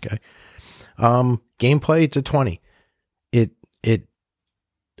graphics to this guy. Gameplay, it's a 20. It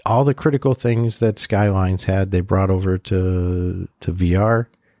all the critical things that Skylines had, they brought over to VR.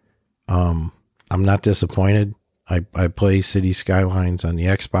 I'm not disappointed. I play City Skylines on the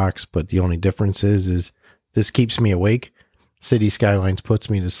Xbox, but the only difference is this keeps me awake. City Skylines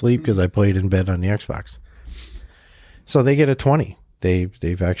puts me to sleep because I played in bed on the Xbox. So they get a 20.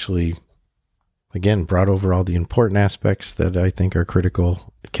 They've actually, again, brought over all the important aspects that I think are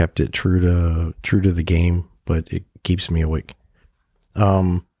critical, kept it true to the game, but it keeps me awake.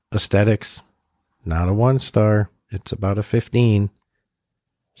 Aesthetics, not a 1 star. It's about a 15.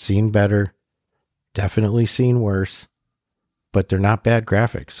 Seen better. Definitely seen worse. But they're not bad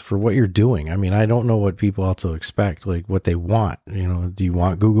graphics for what you're doing. I mean, I don't know what people also expect, like what they want. Do you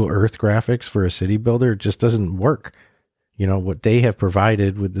want Google Earth graphics for a city builder? It just doesn't work. What they have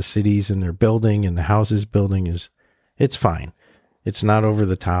provided with the cities and their building and the houses building it's fine. It's not over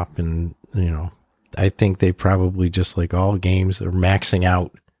the top. And, I think they probably, just like all games, are maxing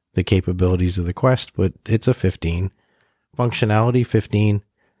out the capabilities of the Quest, but it's a 15. Functionality, 15.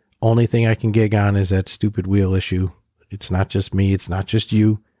 Only thing I can gig on is that stupid wheel issue. It's not just me. It's not just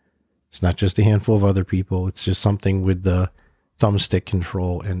you. It's not just a handful of other people. It's just something with the thumbstick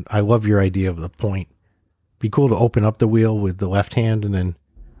control. And I love your idea of the point. Be cool to open up the wheel with the left hand and then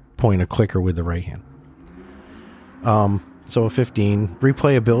point a clicker with the right hand. So a 15.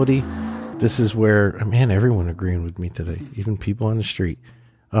 Replayability. This is where, man, everyone agreeing with me today, even people on the street.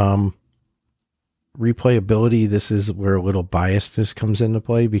 Replayability, this is where a little biasness comes into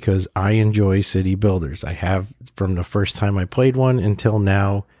play because I enjoy city builders. I have from the first time I played one until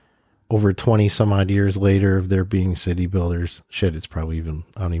now, over 20 some odd years later of there being city builders. Shit, it's probably even,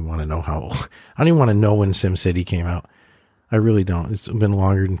 I don't even want to know how old. I don't even want to know when SimCity came out. I really don't. It's been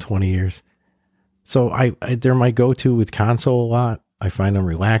longer than 20 years. So they're my go-to with console a lot. I find them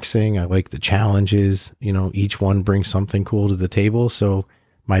relaxing. I like the challenges. Each one brings something cool to the table. So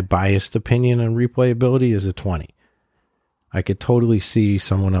my biased opinion on replayability is a 20. I could totally see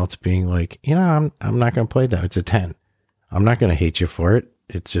someone else being like, I'm not going to play that. It's a 10. I'm not going to hate you for it.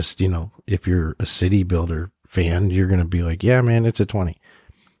 It's just, if you're a city builder fan, you're going to be like, yeah, man, it's a 20.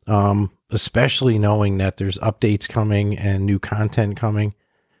 Especially knowing that there's updates coming and new content coming.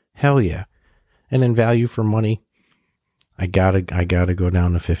 Hell yeah. And then value for money. I gotta go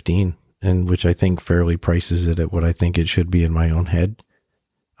down to 15, and which I think fairly prices it at what I think it should be in my own head.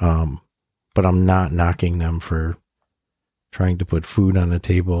 But I'm not knocking them for trying to put food on the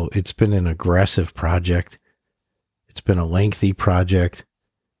table. It's been an aggressive project. It's been a lengthy project.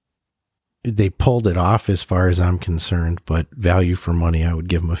 They pulled it off as far as I'm concerned, but value for money, I would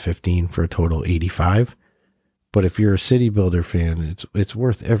give them a 15 for a total 85. But if you're a City Builder fan, it's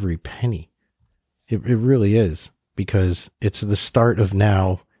worth every penny. It really is, because it's the start of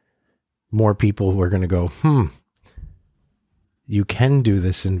now more people who are going to go, you can do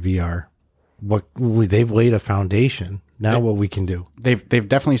this in VR. They've laid a foundation. Now what we can do. They've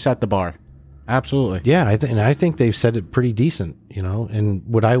definitely set the bar. Absolutely. Yeah, I think they've said it pretty decent, you know. And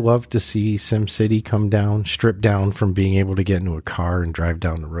would I love to see SimCity come down, strip down from being able to get into a car and drive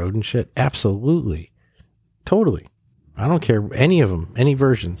down the road and shit? Absolutely. Totally. I don't care any of them, any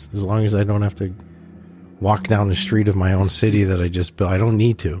versions, as long as I don't have to walk down the street of my own city that I just built. I don't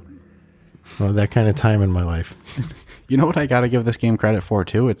need to. Well, that kind of time in my life. You know what I got to give this game credit for,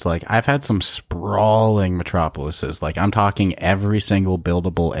 too? It's like, I've had some sprawling metropolises. Like, I'm talking every single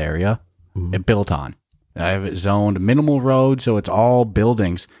buildable area it built on. I have it zoned minimal road, so it's all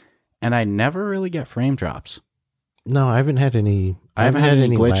buildings. And I never really get frame drops. No, I haven't had any. I haven't had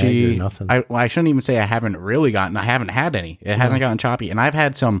any glitchy. Lag or nothing. I shouldn't even say I haven't had any. It hasn't gotten choppy. And I've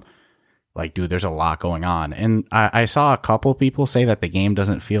had some, like, dude, there's a lot going on. And I saw a couple people say that the game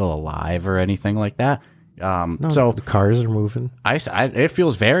doesn't feel alive or anything like that. So the cars are moving. It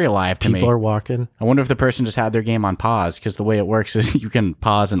feels very alive to me. People are walking. I wonder if the person just had their game on pause, because the way it works is you can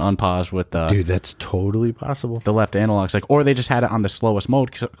pause and unpause with the dude. That's totally possible. The left analogs, like, or they just had it on the slowest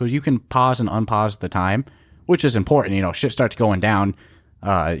mode, because you can pause and unpause the time, which is important. You know, shit starts going down.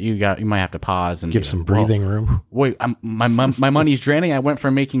 You might have to pause and give some breathing room. Wait, my money's draining. I went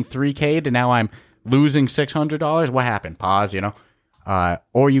from making $3,000 to now I'm losing $600. What happened? Pause. You know.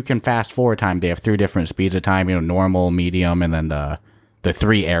 Or you can fast forward time. They have 3 different speeds of time, you know, normal, medium, and then the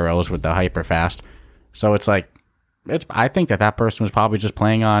 3 arrows with the hyper fast. So it's like, I think that person was probably just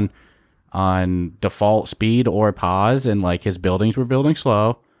playing on default speed or pause, and like his buildings were building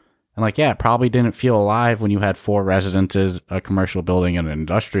slow. And like, yeah, it probably didn't feel alive when you had 4 residences, a commercial building, and an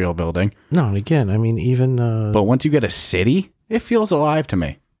industrial building. No, and again, I mean, even but once you get a city, it feels alive to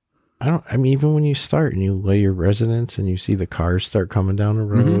me. I mean, even when you start and you lay your residence and you see the cars start coming down the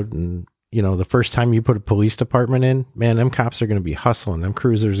road, and, you know, the first time you put a police department in, man, them cops are going to be hustling. Them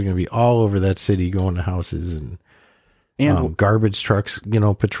cruisers are going to be all over that city going to houses, and garbage trucks, you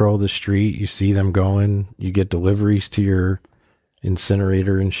know, patrol the street. You see them going, you get deliveries to your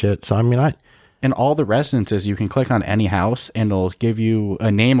incinerator and shit. So, I mean, in all the residences, you can click on any house and it'll give you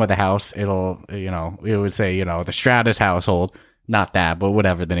a name of the house. It'll, you know, it would say, you know, the Stratus household. Not that, but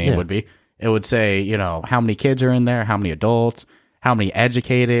whatever the name would be. It would say, you know, how many kids are in there, how many adults, how many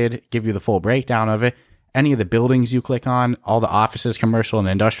educated, give you the full breakdown of it. Any of the buildings you click on, all the offices, commercial and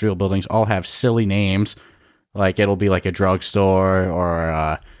industrial buildings all have silly names. Like, it'll be like a drugstore or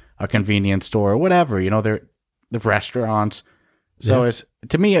a convenience store or whatever, you know, they're the restaurants. So it's,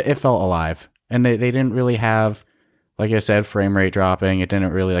 to me, it felt alive. And they didn't really have, like I said, frame rate dropping. It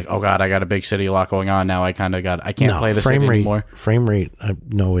didn't really like, oh God, I got a big city, a lot going on. Now I can't play this anymore. Frame rate,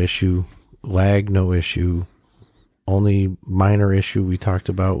 no issue. Lag, no issue. Only minor issue we talked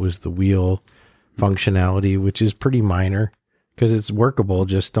about was the wheel functionality, which is pretty minor because it's workable.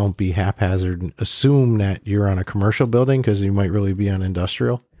 Just don't be haphazard and assume that you're on a commercial building, because you might really be on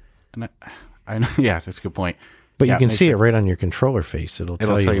industrial. And I know, yeah, that's a good point. But you can see it right on your controller face. It'll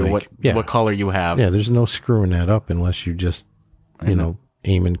tell you like, what color you have. Yeah, there's no screwing that up unless you just, you know,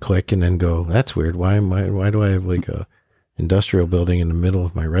 aim and click and then go, that's weird. Why do I have like a industrial building in the middle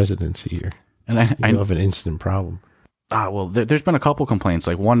of my residency here? And I have an instant problem. Well, there's been a couple complaints.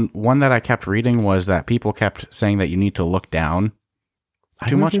 Like one that I kept reading was that people kept saying that you need to look down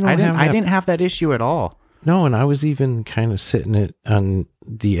too much. I didn't have that issue at all. No, and I was even kind of sitting it on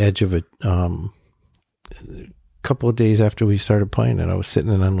the edge of it. Couple of days after we started playing it, I was sitting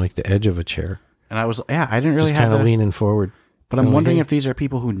on like the edge of a chair, and I didn't really just have kind of leaning forward. But I'm wondering if these are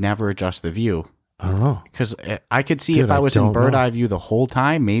people who never adjust the view. I don't know, because I could see if I was in bird eye view the whole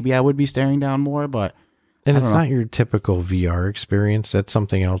time, maybe I would be staring down more. But it's not your typical VR experience. That's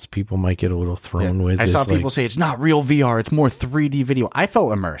something else people might get a little thrown with. I saw people say it's not real VR; it's more 3D video. I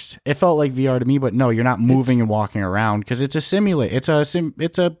felt immersed. It felt like VR to me, but no, you're not moving and walking around because it's a simulate. It's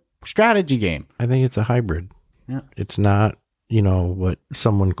a strategy game. I think it's a hybrid. Yeah. It's not, you know, what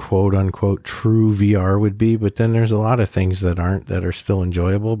someone quote unquote true VR would be, but then there's a lot of things that are still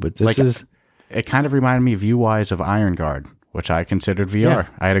enjoyable. But it kind of reminded me view-wise of Iron Guard, which I considered VR. Yeah.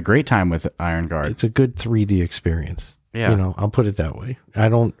 I had a great time with Iron Guard. It's a good 3D experience. Yeah. You know, I'll put it that way. I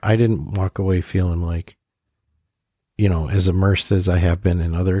didn't walk away feeling like, you know, as immersed as I have been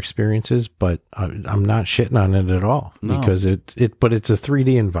in other experiences, but I'm not shitting on it at all because but it's a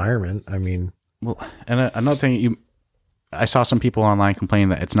 3D environment. I mean, well, and another thing, I saw some people online complaining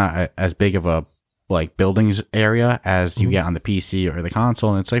that it's not as big of a like buildings area as you get on the PC or the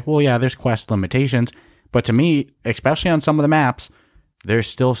console. And it's like, well, yeah, there's quest limitations, but to me, especially on some of the maps, there's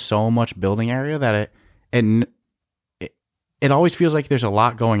still so much building area that it always feels like there's a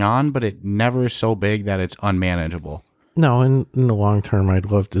lot going on, but it never is so big that it's unmanageable. No, in the long term, I'd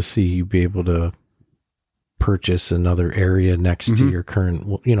love to see you be able to purchase another area next to your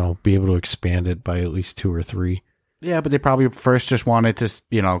current, you know, be able to expand it by at least 2 or 3. Yeah, but they probably first just wanted to,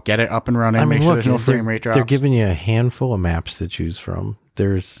 you know, get it up and running, make sure there's no frame rate drops. They're giving you a handful of maps to choose from.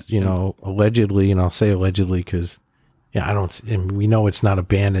 There's, you know, allegedly, and I'll say allegedly because, yeah, and we know it's not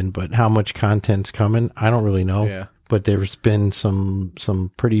abandoned, but how much content's coming, I don't really know. Yeah. But there's been some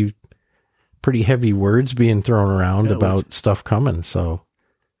pretty heavy words being thrown around about stuff coming. So,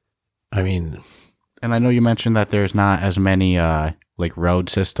 I mean, and I know you mentioned that there's not as many like road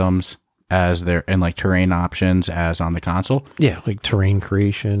systems as there and like terrain options as on the console. Yeah, like terrain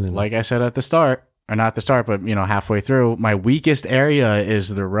creation. And like I said at the start, or not the start, but you know, halfway through, my weakest area is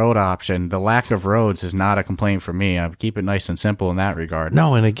the road option. The lack of roads is not a complaint for me. I keep it nice and simple in that regard.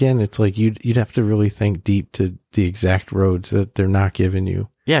 No, and again, it's like you'd have to really think deep to the exact roads that they're not giving you.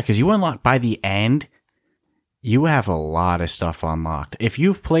 Yeah, because you unlock by the end, you have a lot of stuff unlocked. If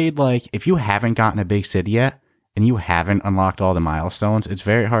you've played if you haven't gotten a big city yet and you haven't unlocked all the milestones, it's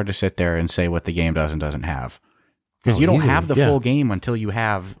very hard to sit there and say what the game does and doesn't have. Because you don't have the full game until you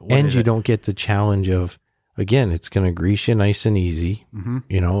have... And you don't get the challenge of, again, it's going to grease you nice and easy,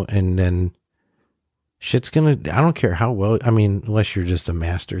 you know, and then shit's going to... I don't care how well... I mean, unless you're just a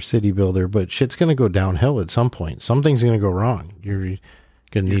master city builder, but shit's going to go downhill at some point. Something's going to go wrong. You're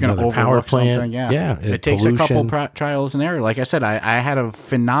going to need another power plant. Yeah. It takes a couple trials and error. Like I said, I had a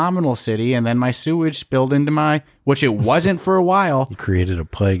phenomenal city, and then my sewage spilled into my... Which it wasn't for a while. You created a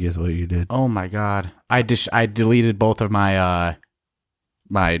plague is what you did. Oh, my God. I deleted both of my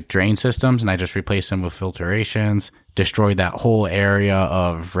my drain systems, and I just replaced them with filtrations, destroyed that whole area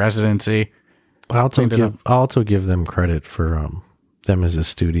of residency. I also give them credit for them as a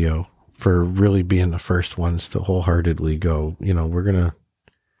studio for really being the first ones to wholeheartedly go, you know, we're going to...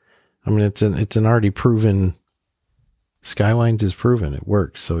 I mean, it's an already proven... Skylines is proven. It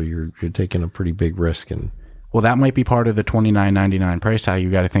works. So you're taking a pretty big risk. And well, that might be part of the $29.99 price tag. You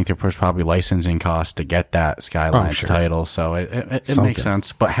got to think there's probably licensing costs to get that Skylines title. So it makes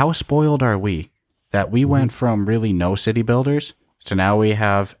sense. But how spoiled are we that we went from really no city builders to now we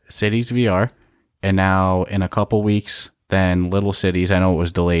have Cities VR, and now in a couple weeks, then Little Cities. I know it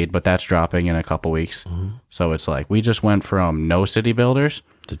was delayed, but that's dropping in a couple weeks. So it's like we just went from no city builders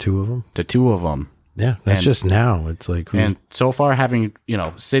to 2 of them. Yeah, that's just now. It's like... And so far, having, you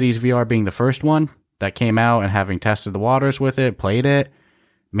know, Cities VR being the first one that came out and having tested the waters with it, played it,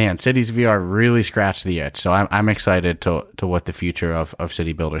 man, Cities VR really scratched the itch. So I'm excited to what the future of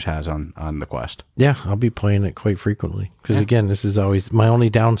City Builders has on the Quest. Yeah, I'll be playing it quite frequently. Because again, this is always... My only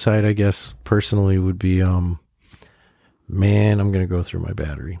downside, I guess, personally would be, man, I'm going to go through my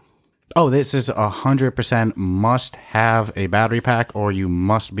battery. Oh, this is 100% must have a battery pack or you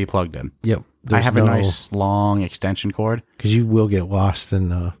must be plugged in. Yep. I have a nice long extension cord. Because you will get lost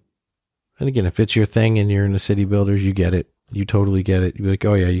in... and again, if it's your thing and you're in the City Builders, you get it. You totally get it. You're like,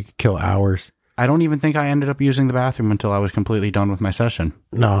 oh yeah, you could kill hours. I don't even think I ended up using the bathroom until I was completely done with my session.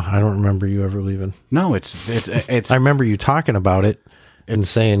 No, I don't remember you ever leaving. No, it's. I remember you talking about it and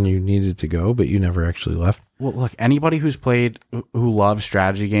saying you needed to go, but you never actually left. Well, look, anybody who loves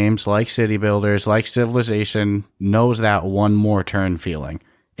strategy games like City Builders, like Civilization, knows that one more turn feeling.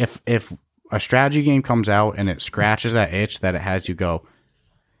 If a strategy game comes out and it scratches that itch that it has you go,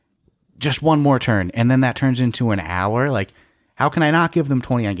 just one more turn, and then that turns into an hour, like, how can I not give them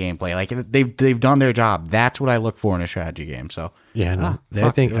 20 on gameplay? Like, they've done their job. That's what I look for in a strategy game. So yeah, no, I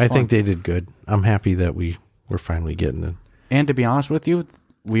think they did good. I'm happy that we're finally getting it. And to be honest with you,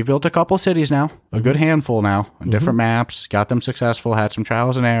 we've built a couple cities now, a good handful now, on different maps, got them successful, had some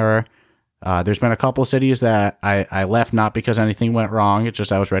trials and error. There's been a couple cities that I left not because anything went wrong. It's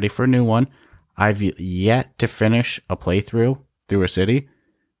just I was ready for a new one. I've yet to finish a playthrough through a city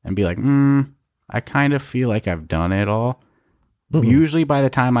and be like, I kind of feel like I've done it all. Usually by the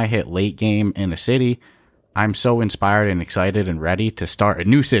time I hit late game in a city, I'm so inspired and excited and ready to start a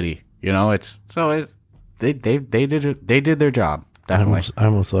new city. You know, they did their job. Definitely. I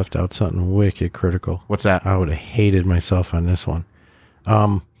almost left out something wicked critical. What's that? I would have hated myself on this one.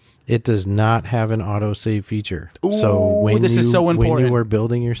 It does not have an autosave feature. Ooh, so this is so important. When you are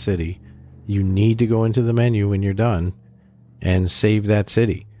building your city, you need to go into the menu when you're done and save that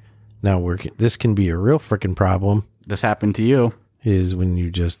city. Now, this can be a real freaking problem. This happened to you. Is when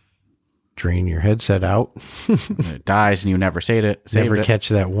you just drain your headset out. It dies and you never saved it. Catch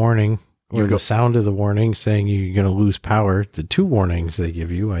that warning or the sound of the warning saying you're going to lose power. The 2 warnings they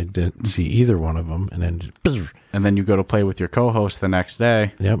give you, I didn't see either one of them. And then you go to play with your co-host the next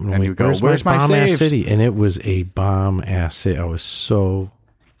day. Yep. And you go, where's my bomb-ass city? And it was a bomb-ass city. I was so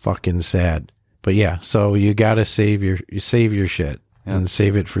fucking sad. But yeah, so you got to save your shit and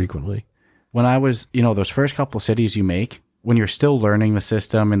save it frequently. When I was, those first couple cities you make, when you're still learning the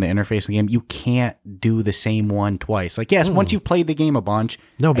system and the interface of the game, you can't do the same one twice. Like, yes, once you've played the game a bunch.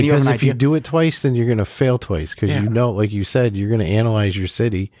 No, because if you do it twice, then you're going to fail twice. Because like you said, you're going to analyze your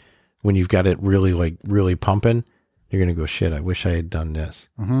city when you've got it really pumping. You're going to go, shit, I wish I had done this.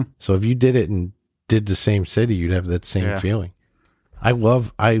 Mm-hmm. So if you did it and did the same city, you'd have that same feeling.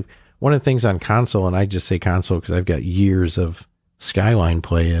 One of the things on console, and I just say console because I've got years of Skyline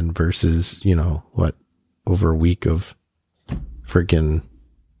play in versus, over a week of freaking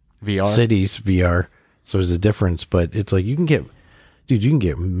VR cities VR. So there's a difference, but it's like you can get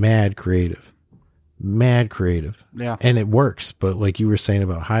mad creative. Yeah. And it works. But like you were saying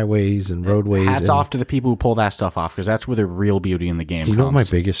about highways and roadways. Hats off to the people who pull that stuff off because that's where the real beauty in the game comes. You know what my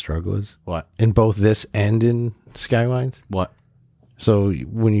biggest struggle is? What? In both this and in Skylines? What? So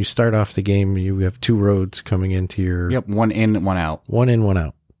when you start off the game, you have 2 roads coming into your... Yep, one in, one out. One in, one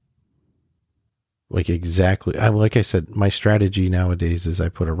out. Like exactly. Like I said, my strategy nowadays is I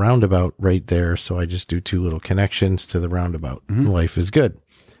put a roundabout right there, so I just do 2 little connections to the roundabout. Mm-hmm. Life is good.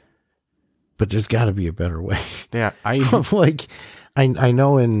 But there's got to be a better way. Yeah, I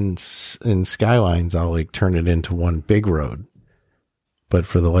know in Skylines I'll like turn it into one big road. But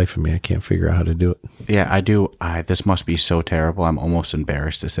for the life of me, I can't figure out how to do it. Yeah, I do. This must be so terrible. I'm almost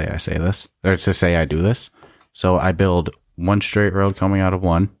embarrassed to say I say this, or to say I do this. So I build one straight road coming out of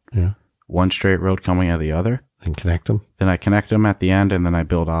one, one straight road coming out of the other. And connect them. Then I connect them at the end, and then I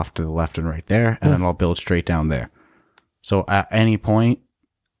build off to the left and right there, and then I'll build straight down there. So at any point,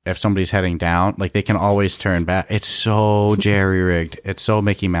 if somebody's heading down, like they can always turn back. It's so jerry-rigged. It's so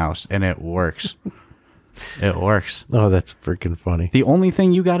Mickey Mouse, and it works. It works. Oh, that's freaking funny. The only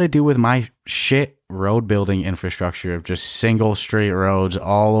thing you got to do with my shit road building infrastructure of just single straight roads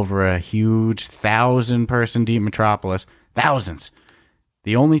all over a huge 1,000-person deep metropolis, thousands.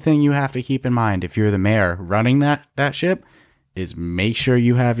 The only thing you have to keep in mind if you're the mayor running that ship is make sure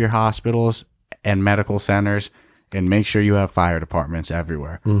you have your hospitals and medical centers and make sure you have fire departments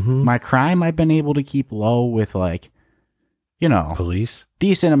everywhere. Mm-hmm. My crime I've been able to keep low with police,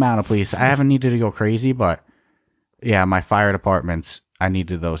 decent amount of police. I haven't needed to go crazy, but yeah, my fire departments, I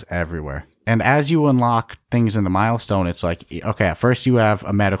needed those everywhere. And as you unlock things in the milestone, it's like, okay, at first you have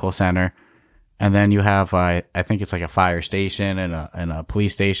a medical center, and then you have, I think it's like a fire station and a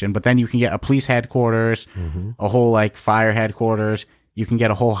police station, but then you can get a police headquarters, a whole like fire headquarters. You can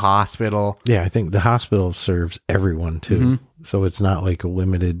get a whole hospital. Yeah, I think the hospital serves everyone too. Mm-hmm. So it's not like a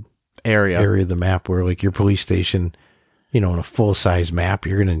limited area of the map where like your police station, in a full-size map,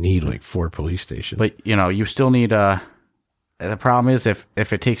 you're going to need like 4 police stations. But, you still need the problem is if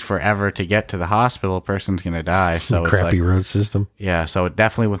it takes forever to get to the hospital, a person's going to die. So crappy road system. Yeah, so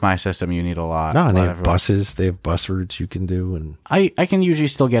definitely with my system, you need a lot. No, and they have buses. They have bus routes you can do. And I can usually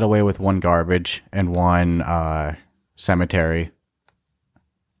still get away with 1 garbage and 1 cemetery.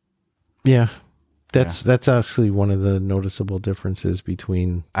 Yeah. That's actually one of the noticeable differences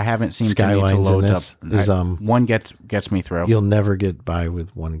between I haven't seen Skylines to load and this, up. is one gets me through. You'll never get by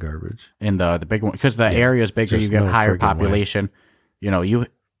with 1 garbage in the big one because the area is bigger. You get higher population. Way.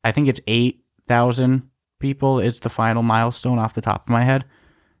 I think it's 8,000 people is the final milestone off the top of my head.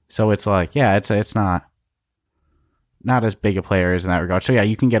 So it's like it's not as big a player as in that regard. So yeah,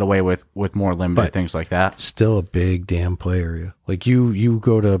 you can get away with more limited things like that. Still a big damn play area. Like you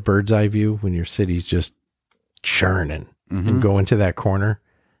go to bird's eye view when your city's just churning and go into that corner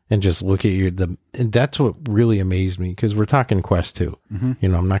and just look at and that's what really amazed me because we're talking Quest 2.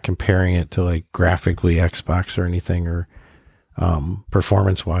 Mm-hmm. I'm not comparing it to like graphically Xbox or anything or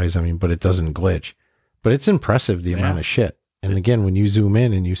performance wise. I mean, but it doesn't glitch. But it's impressive the amount of shit. And again, when you zoom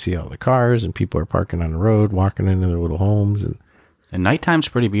in and you see all the cars and people are parking on the road, walking into their little homes. And nighttime's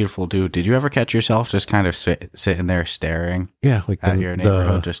pretty beautiful, dude. Did you ever catch yourself just kind of sitting there staring? Yeah, like at your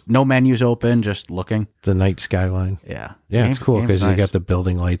neighborhood, just no menus open, just looking. The night skyline. Yeah. Yeah, it's cool because you got the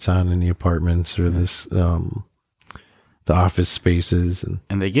building lights on in the apartments or this, the office spaces.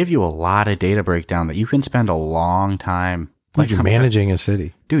 And they give you a lot of data breakdown that you can spend a long time Like you're managing a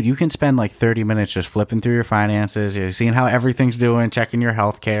city. Dude, you can spend like 30 minutes just flipping through your finances. You're seeing how everything's doing, checking your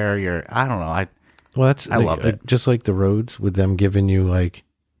healthcare. I don't know. I love it. Just like the roads, with them giving you like,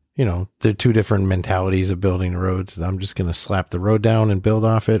 they're two different mentalities of building roads. I'm just going to slap the road down and build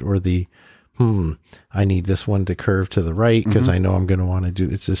off it, or I need this one to curve to the right because I know I'm going to want to do.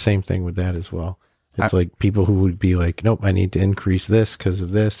 It's the same thing with that as well. It's like people who would be like, nope, I need to increase this because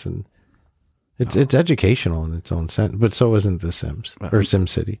of this, and it's educational in its own sense. But so isn't The Sims or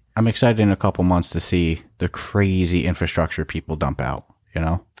SimCity. I'm excited in a couple months to see the crazy infrastructure people dump out.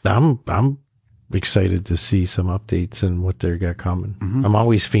 I'm excited to see some updates and what they got coming. I'm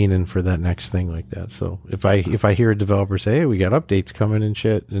always fiending for that next thing like that. So if I hear a developer say, "Hey, we got updates coming and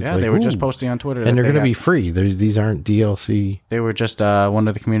shit," it's they were just posting on Twitter, and they're going to be free. These aren't DLC. They were just one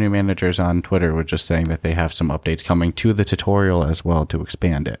of the community managers on Twitter was just saying that they have some updates coming to the tutorial as well to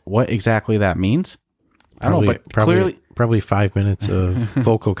expand it. What exactly that means, I don't know, but probably 5 minutes of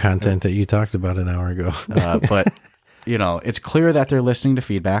vocal content that you talked about an hour ago. But it's clear that they're listening to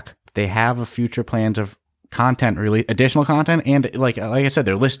feedback. They have a future plans of content, really additional content, and like I said,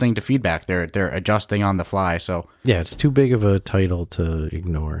 they're listening to feedback. They're adjusting on the fly. So yeah, it's too big of a title to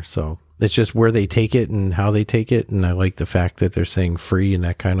ignore. So it's just where they take it and how they take it, and I like the fact that they're saying free, and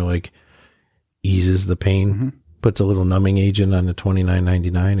that kind of like eases the pain, puts a little numbing agent on the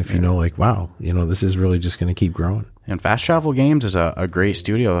 $29.99 if like, wow, this is really just going to keep growing. And Fast Travel Games is a great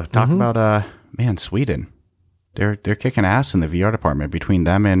studio. Talk about Sweden. They're kicking ass in the VR department between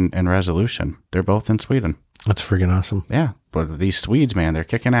them and Resolution. They're both in Sweden. That's freaking awesome. Yeah, but these Swedes, man, they're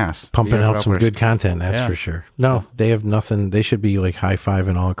kicking ass. Pumping out some good content, that's for sure. No, they have nothing. They should be like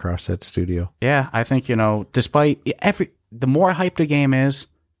high-fiving all across that studio. Yeah, I think, despite the more hyped a game is,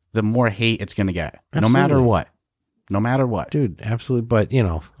 the more hate it's going to get. Absolutely. No matter what. Dude, absolutely. But,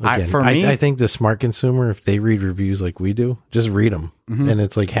 again, I think the smart consumer, if they read reviews like we do, just read them. And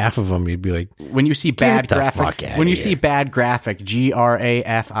it's like half of them, you'd be like, when you see bad graphic, see bad graphic,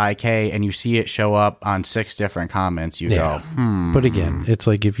 grafik, and you see it show up on 6 different comments, you go, But again, it's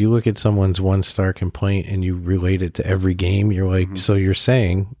like if you look at someone's 1-star complaint and you relate it to every game, you're like, so you're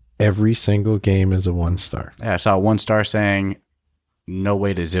saying every single game is a 1-star. Yeah, I saw a 1-star saying, no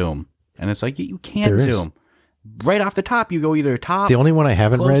way to zoom. And it's like, you can't zoom. Right off the top, you go either top. The only one I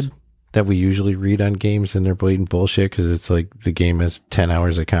haven't read that we usually read on games, and they're blatant bullshit because it's like the game has 10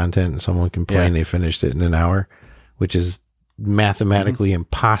 hours of content and someone complained they finished it in an hour, which is mathematically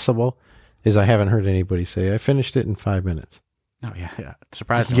impossible, is I haven't heard anybody say, I finished it in 5 minutes. Oh, yeah.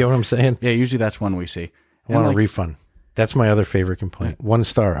 Surprising. You get what I'm saying? Yeah, usually that's one we see. I want a refund. That's my other favorite complaint.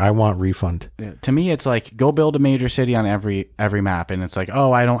 1-star. I want refund. Yeah, to me, it's like go build a major city on every map, and it's like,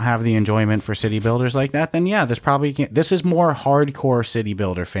 oh, I don't have the enjoyment for city builders like that. Then yeah, this is more hardcore city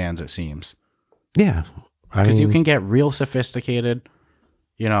builder fans, it seems. Yeah, because you can get real sophisticated.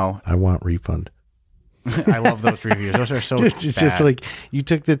 I want refund. I love those reviews. Those are so it's bad. Just like you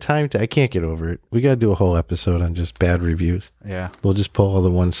took the time to. I can't get over it. We got to do a whole episode on just bad reviews. Yeah, we'll just pull all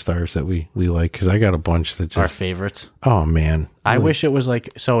the 1-stars that we like, because I got a bunch that just our favorites. Oh man, I wish it was like,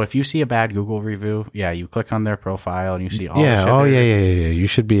 so if you see a bad Google review, you click on their profile and you see all the shit. Oh yeah. You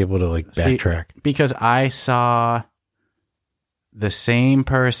should be able to like backtrack. Because I saw the same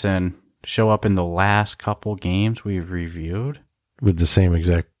person show up in the last couple games we reviewed with the same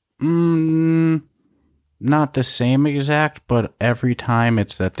exact. Not the same exact, but every time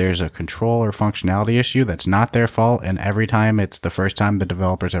it's that there's a control or functionality issue that's not their fault, and every time it's the first time the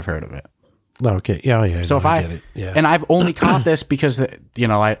developers have heard of it. Okay, yeah. So I get it. Yeah. And I've only caught this because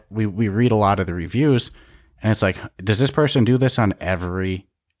we read a lot of the reviews, and it's like, does this person do this on every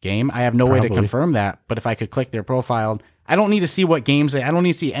game? I have no way to confirm that, but if I could click their profile, I don't need to see what games I don't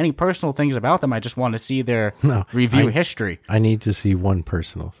need to see any personal things about them. I just want to see their review history. I need to see one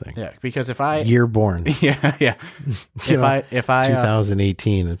personal thing. Yeah, because if I year born, yeah. If I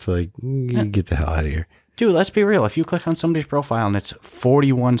 2018, it's like you get the hell out of here, dude. Let's be real. If you click on somebody's profile and it's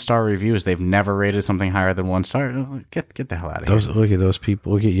 41-star reviews, they've never rated something higher than 1 star. Get the hell out of here. Look at those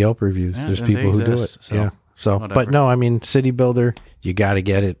people. Look at Yelp reviews. Yeah, there's people who do it. So, So, whatever. But no, I mean, City Builder, you got to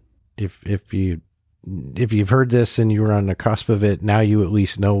get it. If you've heard this and you were on the cusp of it, now you at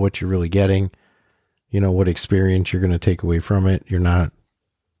least know what you're really getting. You know what experience you're going to take away from it. You're not,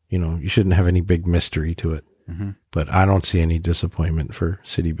 you shouldn't have any big mystery to it. But I don't see any disappointment for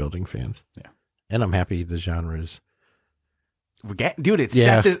city building fans. Yeah, and I'm happy the genre is. Dude, it's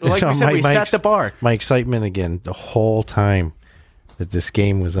set the, like we said, we set the bar. My excitement again the whole time that this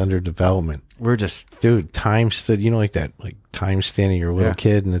game was under development. We're just, dude, time stood, like that, like time standing, you're a little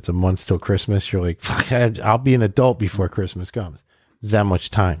kid and it's a month till Christmas. You're like, fuck, I'll be an adult before Christmas comes. It's that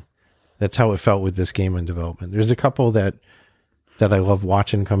much time. That's how it felt with this game in development. There's a couple that that I love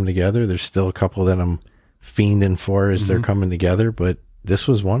watching come together. There's still a couple that I'm fiending for as they're coming together, but this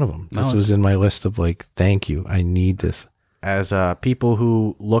was one of them. This was in my list of like, thank you. I need this. As people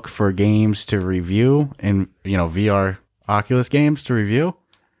who look for games to review and, VR Oculus games to review,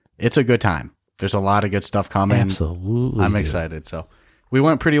 it's a good time. There's a lot of good stuff coming. Absolutely. I'm excited. So we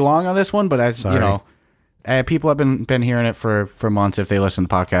went pretty long on this one, but as you know, people have been hearing it for months. If they listen to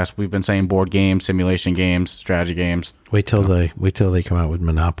the podcast, we've been saying board games, simulation games, strategy games. Wait till they come out with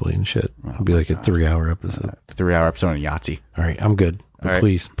Monopoly and shit. It'll be like a 3-hour episode. 3-hour episode on Yahtzee. All right, I'm good. But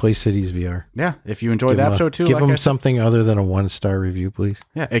please play Cities VR. Yeah, if you enjoyed the episode too, give them something other than a 1-star review, please.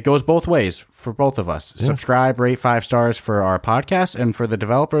 Yeah, it goes both ways for both of us. Yeah. Subscribe, rate 5 stars for our podcast, and for the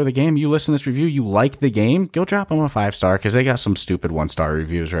developer of the game, you listen to this review, you like the game, go drop them a 5-star because they got some stupid 1-star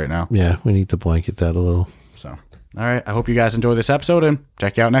reviews right now. Yeah, we need to blanket that a little. So, all right, I hope you guys enjoy this episode and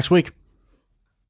check you out next week.